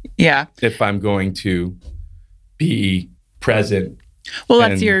 Yeah. If I'm going to be present. Well,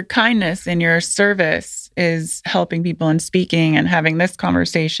 that's your kindness and your service is helping people and speaking and having this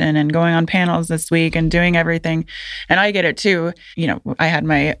conversation and going on panels this week and doing everything. And I get it too. I had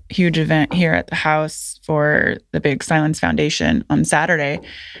my huge event here at the house for the Big Silence Foundation on Saturday.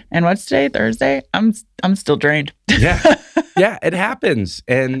 And what's today? Thursday? I'm still drained. Yeah. Yeah, it happens.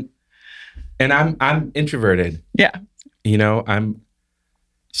 And I'm introverted. Yeah.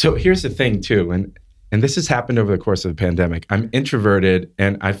 So here's the thing too. And this has happened over the course of the pandemic. I'm introverted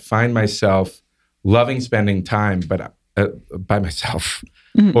and I find myself loving spending time, but by myself,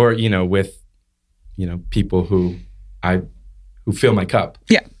 mm-hmm. or, with, people who fill my cup.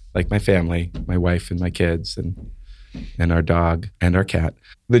 Yeah. Like my family, my wife and my kids and our dog and our cat.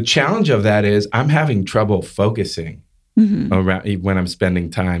 The challenge of that is I'm having trouble focusing mm-hmm. around when I'm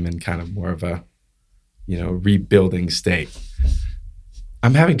spending time in kind of more of a, rebuilding state.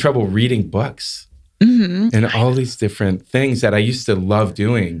 I'm having trouble reading books. Mm-hmm. And all these different things that I used to love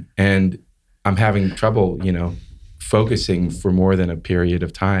doing. And I'm having trouble, focusing for more than a period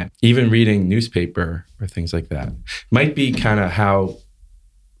of time. Even reading newspaper or things like that. Might be kind of how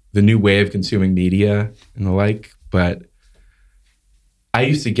the new way of consuming media and the like. But I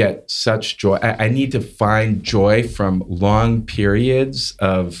used to get such joy. I need to find joy from long periods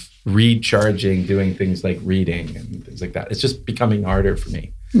of recharging, doing things like reading and things like that. It's just becoming harder for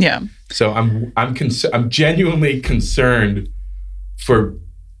me. Yeah. So I'm genuinely concerned for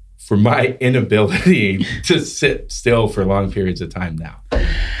my inability to sit still for long periods of time now.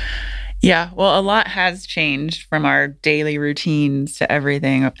 Yeah. Well, a lot has changed from our daily routines to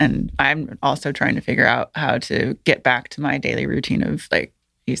everything. And I'm also trying to figure out how to get back to my daily routine of I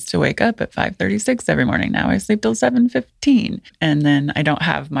used to wake up at 5:36 every morning. Now I sleep till 7:15. And then I don't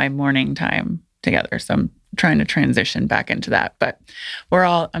have my morning time together. So I'm trying to transition back into that. But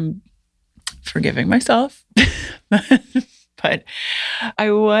I'm forgiving myself. But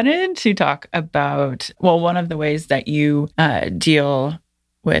I wanted to talk about, one of the ways that you deal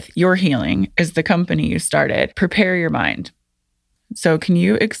with your healing is the company you started, Prepare Your Mind. So can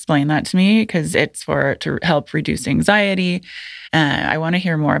you explain that to me? Because it's to help reduce anxiety. I want to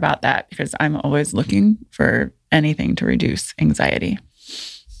hear more about that because I'm always looking for anything to reduce anxiety.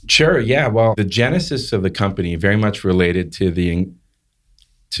 Sure. Yeah. Well, the genesis of the company very much related to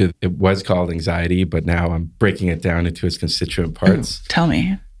it was called anxiety, but now I'm breaking it down into its constituent parts. Ooh, tell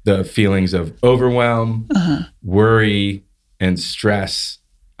me. the feelings of overwhelm, worry, and stress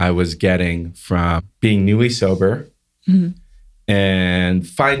I was getting from being newly sober and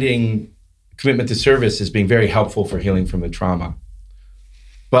finding commitment to service as being very helpful for healing from the trauma.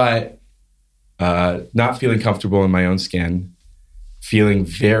 But not feeling comfortable in my own skin, feeling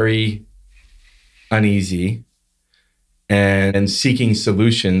very uneasy, and seeking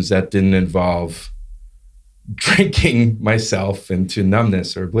solutions that didn't involve drinking myself into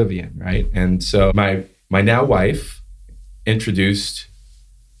numbness or oblivion, right? And so my now wife introduced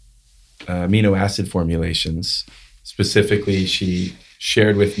amino acid formulations. Specifically, she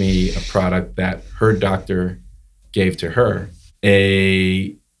shared with me a product that her doctor gave to her,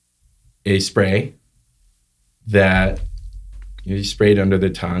 a spray that you sprayed under the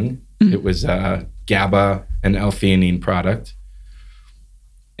tongue. It was a GABA and L-theanine product.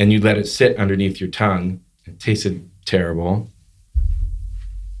 And you let it sit underneath your tongue. It tasted terrible.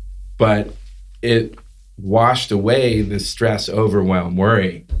 But it washed away the stress, overwhelm,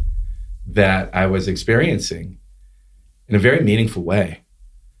 worry that I was experiencing in a very meaningful way.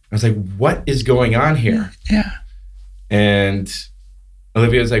 I was like, what is going on here? Yeah. And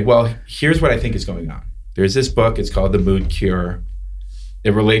Olivia was like, well, here's what I think is going on. There's this book, it's called The Mood Cure.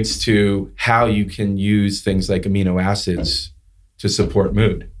 It relates to how you can use things like amino acids to support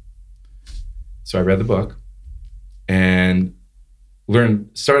mood. So I read the book and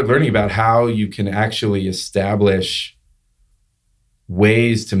started learning about how you can actually establish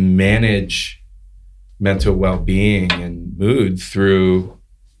ways to manage mental well-being and mood through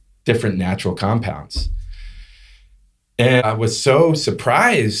different natural compounds. And I was so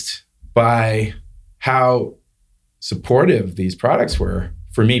surprised by how supportive these products were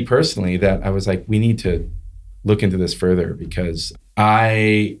for me personally that I was like, we need to look into this further, because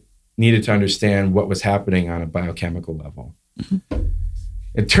I needed to understand what was happening on a biochemical level.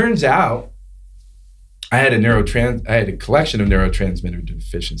 It turns out I had a collection of neurotransmitter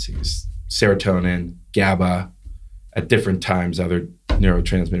deficiencies, serotonin, GABA, at different times, other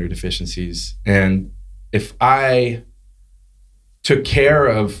neurotransmitter deficiencies. And if I took care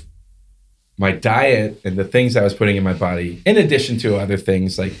of my diet and the things I was putting in my body, in addition to other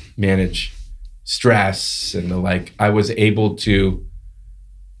things like manage stress and the like, I was able to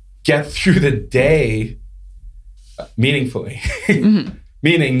get through the day meaningfully,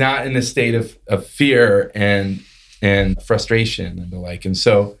 meaning not in a state of fear and frustration and the like. And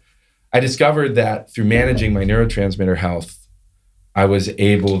so I discovered that through managing my neurotransmitter health, I was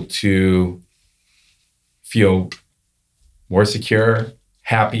able to feel more secure,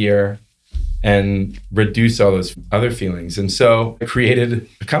 happier, and reduce all those other feelings. And so I created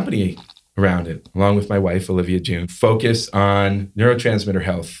a company around it, along with my wife, Olivia June, focused on neurotransmitter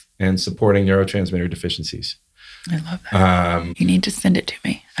health and supporting neurotransmitter deficiencies. I love that. You need to send it to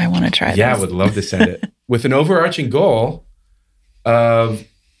me. I want to try this. Yeah, I would love to send it. With an overarching goal of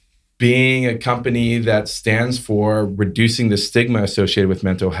being a company that stands for reducing the stigma associated with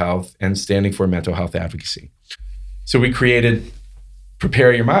mental health and standing for mental health advocacy. So we created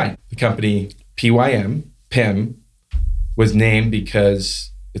Prepare Your Mind. The company PYM was named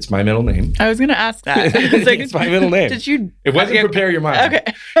because it's my middle name. I was going to ask that. It's my middle name. It wasn't Prepare Your Mind.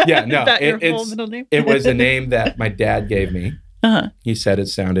 Okay. Yeah, no. Is that your full middle name? It was a name that my dad gave me. He said it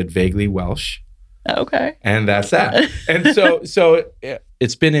sounded vaguely Welsh. Okay. And that's that. And so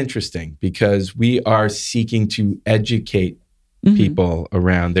it's been interesting because we are seeking to educate people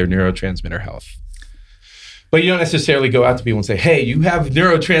around their neurotransmitter health. But you don't necessarily go out to people and say, hey, you have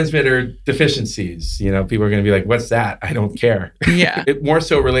neurotransmitter deficiencies. You know, people are going to be like, what's that? I don't care. Yeah. It more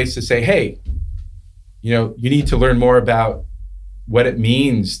so relates to say, hey, you know, you need to learn more about what it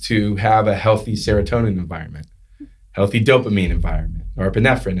means to have a healthy serotonin environment, healthy dopamine environment,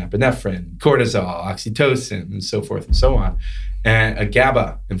 norepinephrine, epinephrine, cortisol, oxytocin, and so forth and so on, and a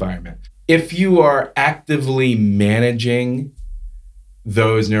GABA environment. If you are actively managing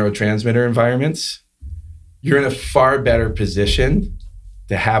those neurotransmitter environments, you're in a far better position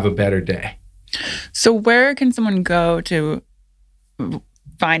to have a better day. So where can someone go to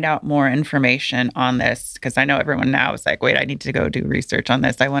find out more information on this? Because I know everyone now is like, wait, I need to go do research on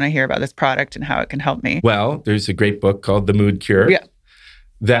this. I want to hear about this product and how it can help me. Well, there's a great book called The Mood Cure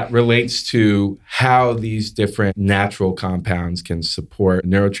that relates to how these different natural compounds can support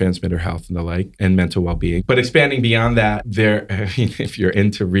neurotransmitter health and the like, and mental well-being. But expanding beyond that, if you're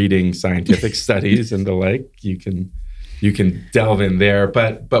into reading scientific studies and the like, you can delve in there.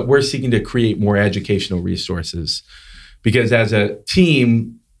 But we're seeking to create more educational resources because as a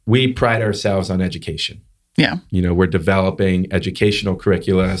team, we pride ourselves on education. Yeah. You know, we're developing educational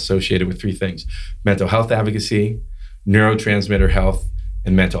curricula associated with three things: mental health advocacy, neurotransmitter health,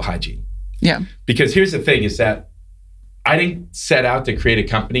 and mental hygiene. Yeah. Because here's the thing is that I didn't set out to create a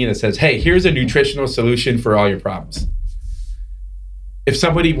company that says, hey, here's a nutritional solution for all your problems. If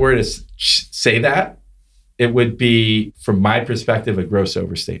somebody were to say that, it would be, from my perspective, a gross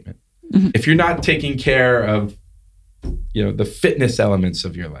overstatement. Mm-hmm. If you're not taking care of, the fitness elements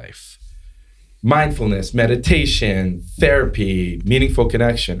of your life, mindfulness, meditation, therapy, meaningful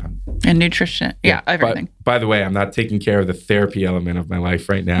connection. And nutrition. Yeah, everything. By the way, I'm not taking care of the therapy element of my life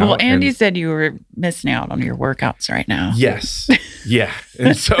right now. Well, Andy said you were missing out on your workouts right now. Yes. Yeah.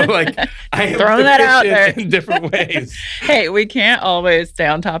 And so I am throwing that out there in different ways. Hey, we can't always stay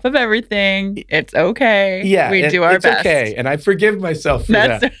on top of everything. It's okay. Yeah. We do our best. It's okay. And I forgive myself for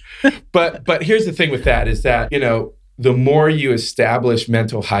that. But here's the thing with that is that, the more you establish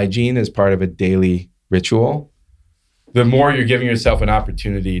mental hygiene as part of a daily ritual, the more you're giving yourself an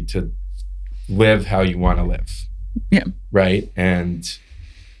opportunity to live how you want to live. Yeah. Right? And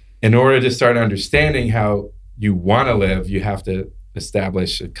in order to start understanding how you want to live, you have to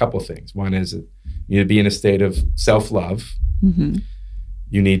establish a couple things. One is you need to be in a state of self-love. Mm-hmm.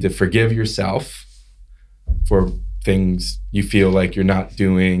 You need to forgive yourself for things you feel like you're not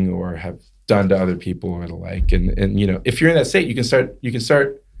doing or have done to other people or the like. And if you're in that state, you can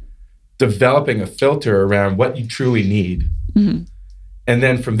start developing a filter around what you truly need. Mm-hmm. And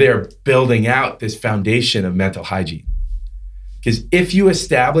then from there, building out this foundation of mental hygiene. Because if you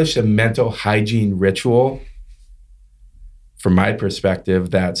establish a mental hygiene ritual, from my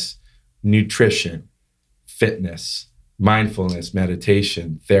perspective, that's nutrition, fitness, mindfulness,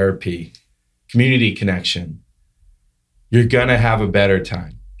 meditation, therapy, community connection, you're going to have a better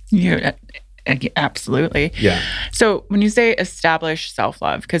time. Yeah, absolutely. Yeah. So when you say establish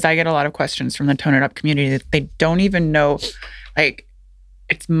self-love, because I get a lot of questions from the Tone It Up community that they don't even know,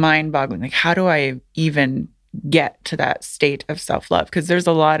 it's mind-boggling. How do I even get to that state of self-love? Because there's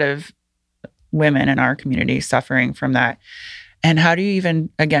a lot of women in our community suffering from that. And how do you even,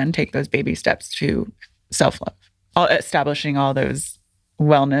 again, take those baby steps to self-love? Establishing all those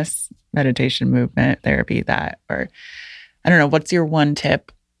wellness, meditation, movement, therapy, or I don't know, what's your one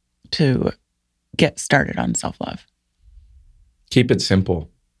tip to get started on self-love? Keep it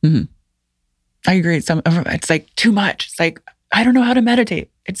simple. Mm-hmm. I agree. It's too much. It's I don't know how to meditate.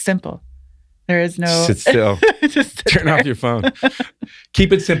 It's simple. There is no... Sit still. Just turn off your phone.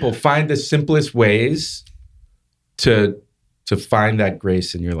 Keep it simple. Find the simplest ways to find that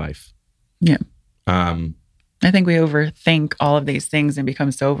grace in your life. Yeah. I think we overthink all of these things and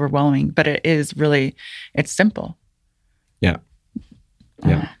become so overwhelming, but it's simple. Yeah.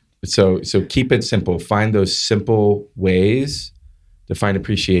 Yeah. So keep it simple. Find those simple ways to find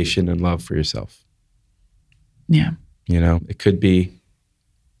appreciation and love for yourself. Yeah. It could be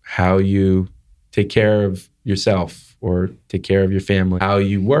how you take care of yourself or take care of your family, how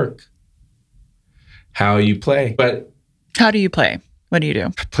you work, how you play. But how do you play? What do you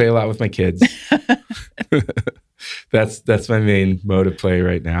do? I play a lot with my kids. That's my main mode of play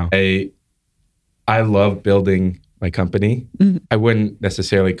right now. I love building my company. Mm-hmm. I wouldn't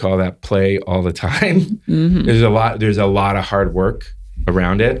necessarily call that play all the time. Mm-hmm. There's a lot of hard work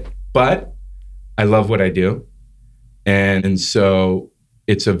around it, but I love what I do. And so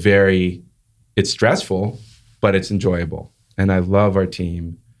it's stressful, but it's enjoyable. And I love our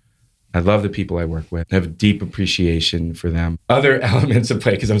team. I love the people I work with. I have a deep appreciation for them. Other elements of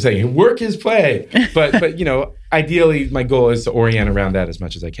play, because I'm saying work is play. But ideally my goal is to orient around that as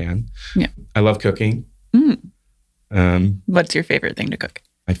much as I can. Yeah. I love cooking. Mm. What's your favorite thing to cook?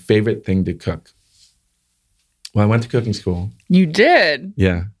 My favorite thing to cook. Well, I went to cooking school. You did?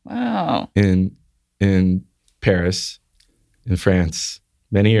 Yeah. Wow. In Paris, in France,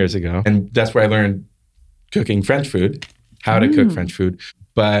 many years ago. And that's where I learned cooking French food, how to cook French food.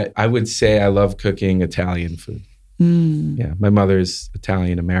 But I would say I love cooking Italian food. Mm. Yeah. My mother's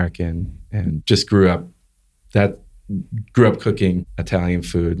Italian American and just grew up cooking Italian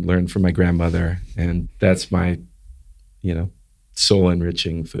food, learned from my grandmother. And that's my, soul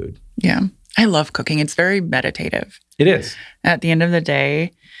enriching food. Yeah. I love cooking. It's very meditative. It is. At the end of the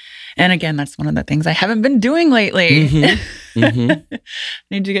day. And again, that's one of the things I haven't been doing lately. Mm-hmm. Mm-hmm. I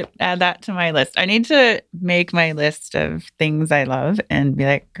need to add that to my list. I need to make my list of things I love and be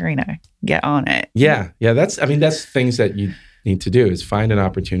like, Karina, get on it. Yeah. Yeah. That's things that you need to do is find an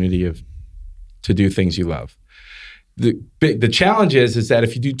opportunity to do things you love. The challenge is that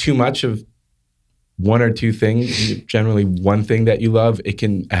if you do too much of one or two things, generally one thing that you love, it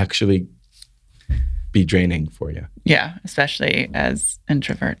can actually be draining for you. Yeah, especially as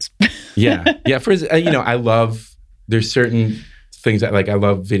introverts. Yeah. There's certain things that I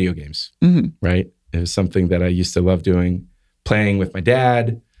love video games, mm-hmm. right? It was something that I used to love doing, playing with my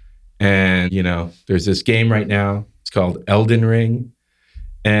dad. And, there's this game right now. It's called Elden Ring.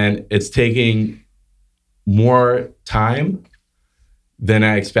 And it's taking more time than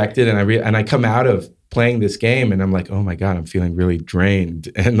I expected. And I come out of playing this game and I'm like, oh my God, I'm feeling really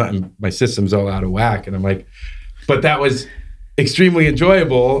drained. And my system's all out of whack. And I'm like, but that was extremely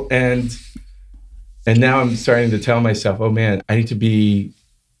enjoyable. And now I'm starting to tell myself, oh man, I need to be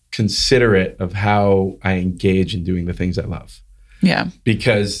considerate of how I engage in doing the things I love. Yeah.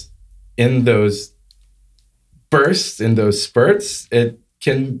 Because in those bursts, in those spurts, it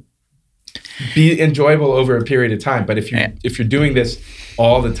can be enjoyable over a period of time. But if you're doing this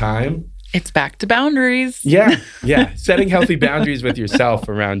all the time, it's back to boundaries. Yeah. Setting healthy boundaries with yourself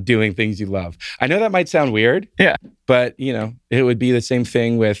around doing things you love. I know that might sound weird. Yeah. But, it would be the same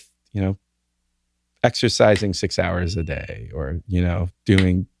thing with, exercising 6 hours a day or,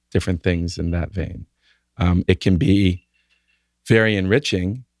 doing different things in that vein. It can be very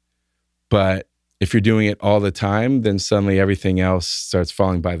enriching, but if you're doing it all the time, then suddenly everything else starts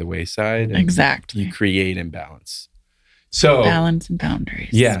falling by the wayside. And exactly. You create imbalance. So balance and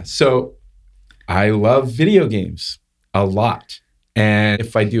boundaries. Yeah. So I love video games a lot. And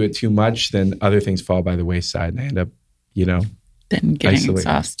if I do it too much, then other things fall by the wayside and I end up, then getting isolating.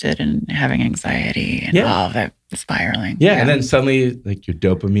 Exhausted and having anxiety and all of that spiraling. Yeah. And then suddenly like you're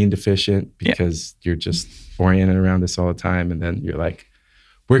dopamine deficient because you're just oriented around this all the time. And then you're like,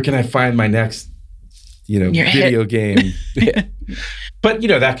 where can I find my next, video game? But,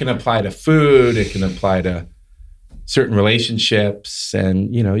 that can apply to food. It can apply to certain relationships.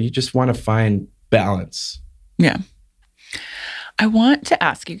 And, you just want to find balance. Yeah. I want to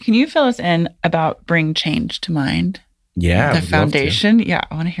ask you, can you fill us in about Bring Change to Mind? Yeah. The foundation. Yeah.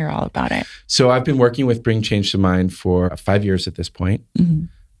 I want to hear all about it. So I've been working with Bring Change to Mind for 5 years at this point. Mm-hmm.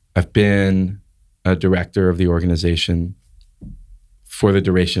 I've been a director of the organization for the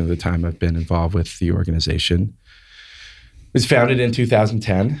duration of the time I've been involved with the organization. It was founded in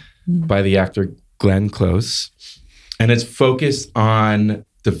 2010 by the actor Glenn Close. And it's focused on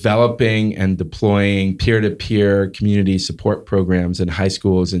developing and deploying peer-to-peer community support programs in high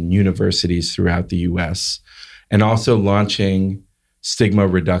schools and universities throughout the U.S., and also launching stigma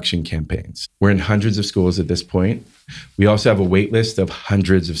reduction campaigns. We're in hundreds of schools at this point. We also have a wait list of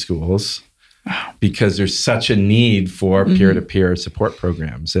hundreds of schools because there's such a need for peer-to-peer support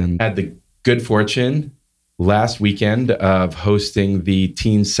programs. And I had the good fortune last weekend of hosting the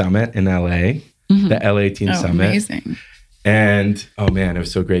Teen Summit in LA, the LA Teen Summit. Amazing. And, oh man, it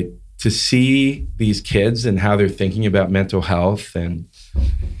was so great to see these kids and how they're thinking about mental health and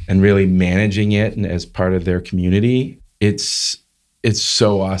really managing it and as part of their community. It's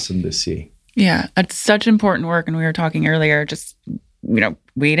so awesome to see. Yeah, it's such important work. And we were talking earlier, just,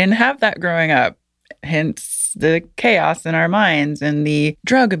 we didn't have that growing up. Hence the chaos in our minds and the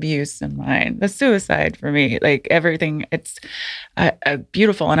drug abuse in mine, the suicide for me, like everything. It's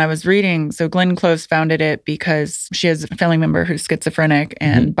beautiful. And I was reading, so Glenn Close founded it because she has a family member who's schizophrenic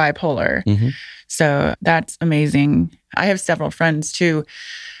and bipolar. Mm-hmm. So that's amazing. I have several friends too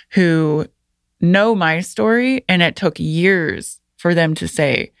who know my story, and it took years for them to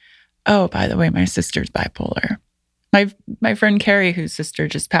say, oh, by the way, my sister's bipolar. My friend Carrie, whose sister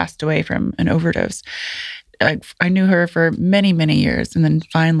just passed away from an overdose, I knew her for many, many years. And then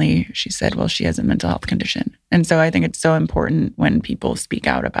finally she said, well, she has a mental health condition. And so I think it's so important when people speak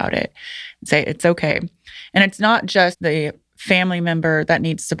out about it and say it's okay. And it's not just the family member that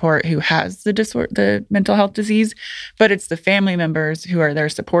needs support who has the mental health disease, but it's the family members who are their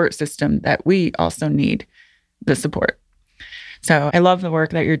support system that we also need the support. So I love the work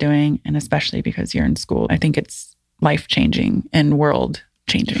that you're doing, and especially because you're in school. I think it's life-changing and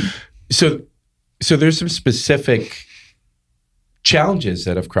world-changing. So there's some specific challenges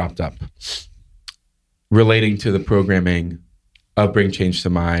that have cropped up relating to the programming of Bring Change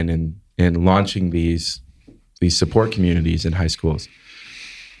to Mind and launching these support communities in high schools.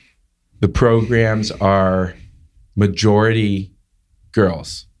 The programs are majority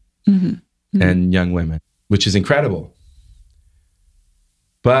girls and young women, which is incredible.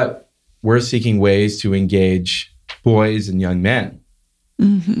 But we're seeking ways to engage boys and young men.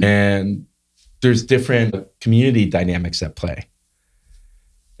 And there's different community dynamics at play.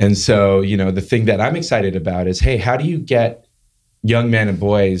 And so, the thing that I'm excited about is, hey, how do you get young men and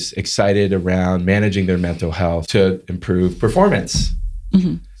boys excited around managing their mental health to improve performance,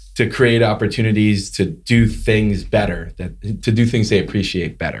 to create opportunities to do things better, to do things they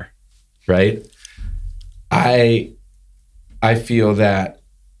appreciate better, right? I feel that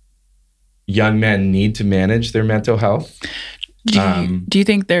young men need to manage their mental health. Do you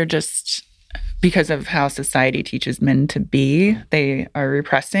think they're just because of how society teaches men to be, they are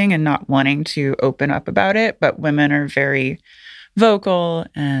repressing and not wanting to open up about it. But women are very vocal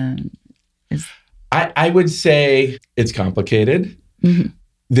and I would say it's complicated. Mm-hmm.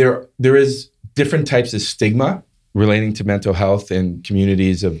 There is different types of stigma relating to mental health in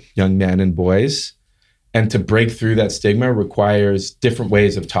communities of young men and boys. And to break through that stigma requires different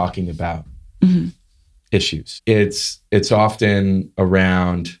ways of talking about issues. It's often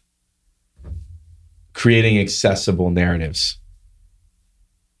around creating accessible narratives.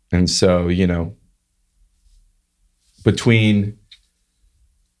 And so, between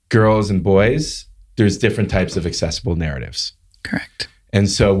girls and boys, there's different types of accessible narratives. Correct. And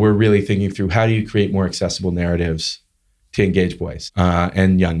so we're really thinking through, how do you create more accessible narratives to engage boys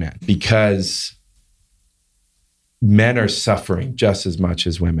and young men? Because men are suffering just as much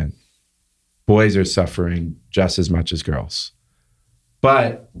as women. Boys are suffering just as much as girls.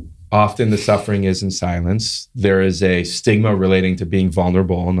 But often the suffering is in silence. There is a stigma relating to being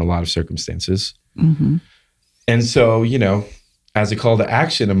vulnerable in a lot of circumstances. Mm-hmm. And so, as a call to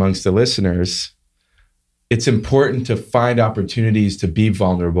action amongst the listeners, it's important to find opportunities to be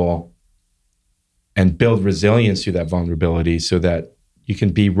vulnerable and build resilience through that vulnerability so that you can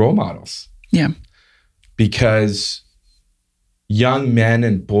be role models. Yeah. Because young men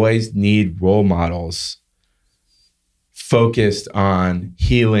and boys need role models focused on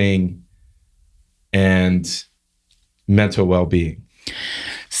healing and mental well-being.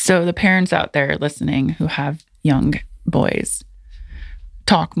 So the parents out there listening who have young boys,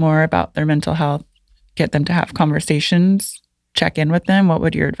 talk more about their mental health, get them to have conversations, check in with them. What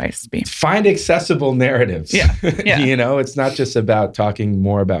would your advice be? Find accessible narratives. Yeah. It's not just about talking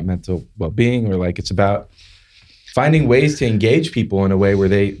more about mental well-being, or it's about finding ways to engage people in a way where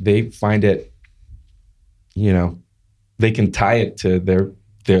they find it, they can tie it to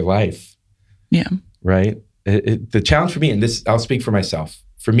their life. Yeah. Right? The challenge for me, and this, I'll speak for myself.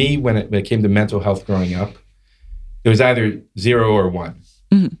 For me, when it came to mental health growing up, it was either 0 or 1.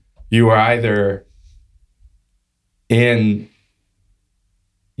 Mm-hmm. You were either in,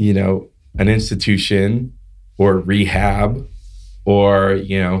 an institution or rehab, or,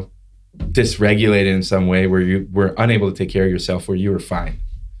 dysregulated in some way where you were unable to take care of yourself, where you were fine.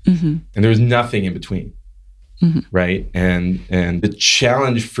 Mm-hmm. And there was nothing in between. Mm-hmm. Right. And the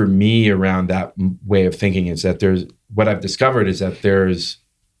challenge for me around that way of thinking is that what I've discovered is that there's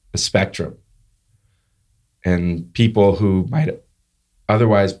a spectrum, and people who might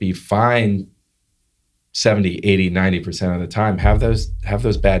otherwise be fine 70, 80, 90% of the time have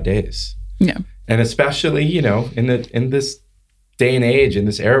those bad days. Yeah. And especially, in this day and age, in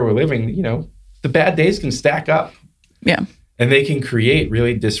this era we're living, the bad days can stack up. Yeah. And they can create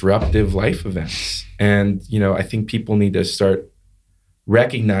really disruptive life events. And, I think people need to start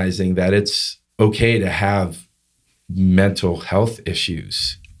recognizing that it's okay to have mental health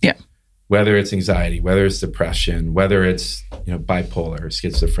issues. Yeah. Whether it's anxiety, whether it's depression, whether it's, bipolar,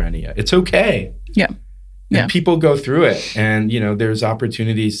 schizophrenia, it's okay. Yeah. And people go through it. And, there's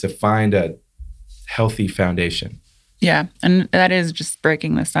opportunities to find a healthy foundation. Yeah. And that is just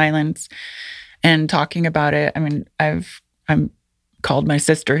breaking the silence and talking about it. I mean, I'm called my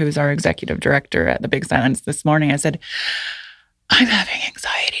sister, who's our executive director at the Big Silence, this morning. I said, I'm having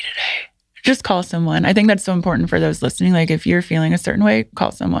anxiety today. Just call someone. I think that's so important for those listening. If you're feeling a certain way,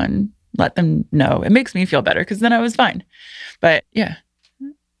 call someone, let them know. It makes me feel better because then I was fine. But yeah,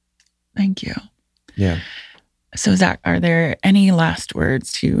 thank you. Yeah. So Zach, are there any last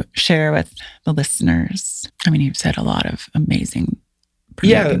words to share with the listeners? I mean, you've said a lot of amazing.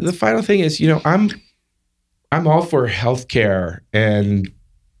 Yeah. The final thing is, I'm all for healthcare and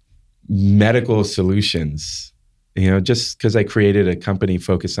medical solutions. Just because I created a company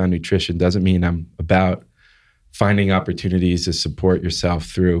focused on nutrition doesn't mean I'm about finding opportunities to support yourself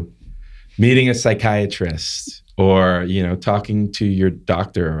through meeting a psychiatrist or, talking to your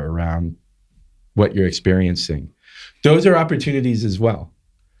doctor around what you're experiencing. Those are opportunities as well.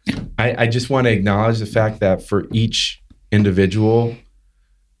 I just want to acknowledge the fact that for each individual,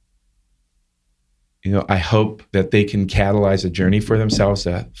 I hope that they can catalyze a journey for themselves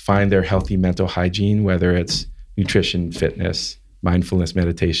to find their healthy mental hygiene, whether it's nutrition, fitness, mindfulness,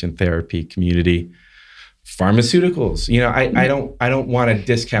 meditation, therapy, community, pharmaceuticals. I don't want to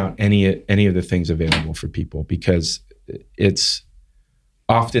discount any of the things available for people, because it's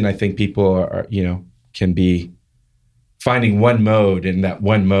often, I think people are, can be finding one mode, and that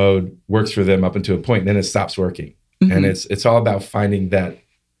one mode works for them up until a point, and then it stops working. Mm-hmm. And it's all about finding that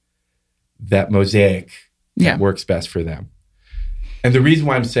mosaic that works best for them. And the reason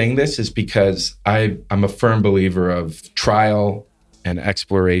why I'm saying this is because I'm a firm believer of trial and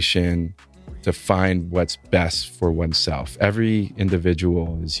exploration to find what's best for oneself. Every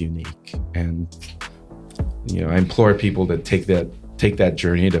individual is unique. And, I implore people to take that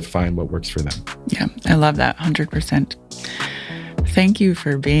journey to find what works for them. Yeah, I love that 100%. Thank you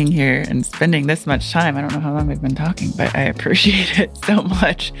for being here and spending this much time. I don't know how long we've been talking, but I appreciate it so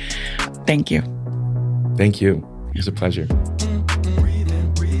much. Thank you. Thank you. It was a pleasure.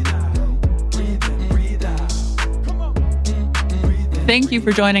 Thank you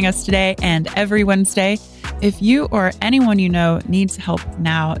for joining us today and every Wednesday. If you or anyone you know needs help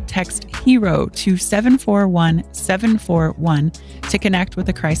now, text HERO to 741-741 to connect with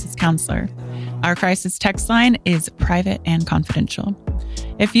a crisis counselor. Our crisis text line is private and confidential.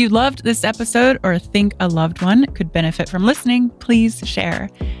 If you loved this episode or think a loved one could benefit from listening, please share.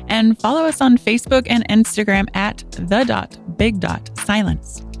 And follow us on Facebook and Instagram at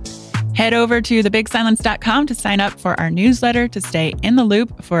the.big.silence. Head over to thebigsilence.com to sign up for our newsletter to stay in the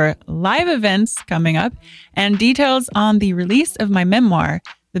loop for live events coming up and details on the release of my memoir,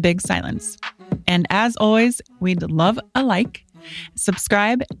 The Big Silence. And as always, we'd love a like,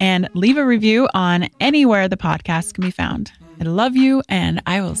 subscribe, and leave a review on anywhere the podcast can be found. I love you, and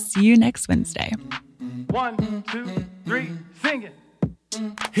I will see you next Wednesday. 1, 2, 3, sing it.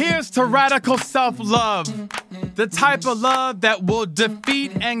 Here's to radical self-love, the type of love that will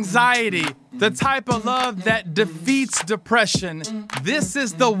defeat anxiety, the type of love that defeats depression. This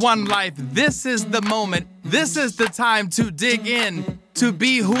is the one life. This is the moment. This is the time to dig in, to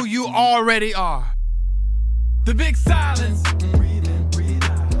be who you already are. The Big Silence. Breathe in, breathe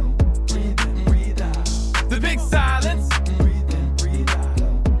out. Breathe in, breathe out. The Big Silence. Breathe in, breathe out.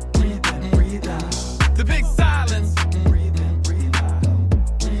 Breathe in, breathe out. The Big Silence.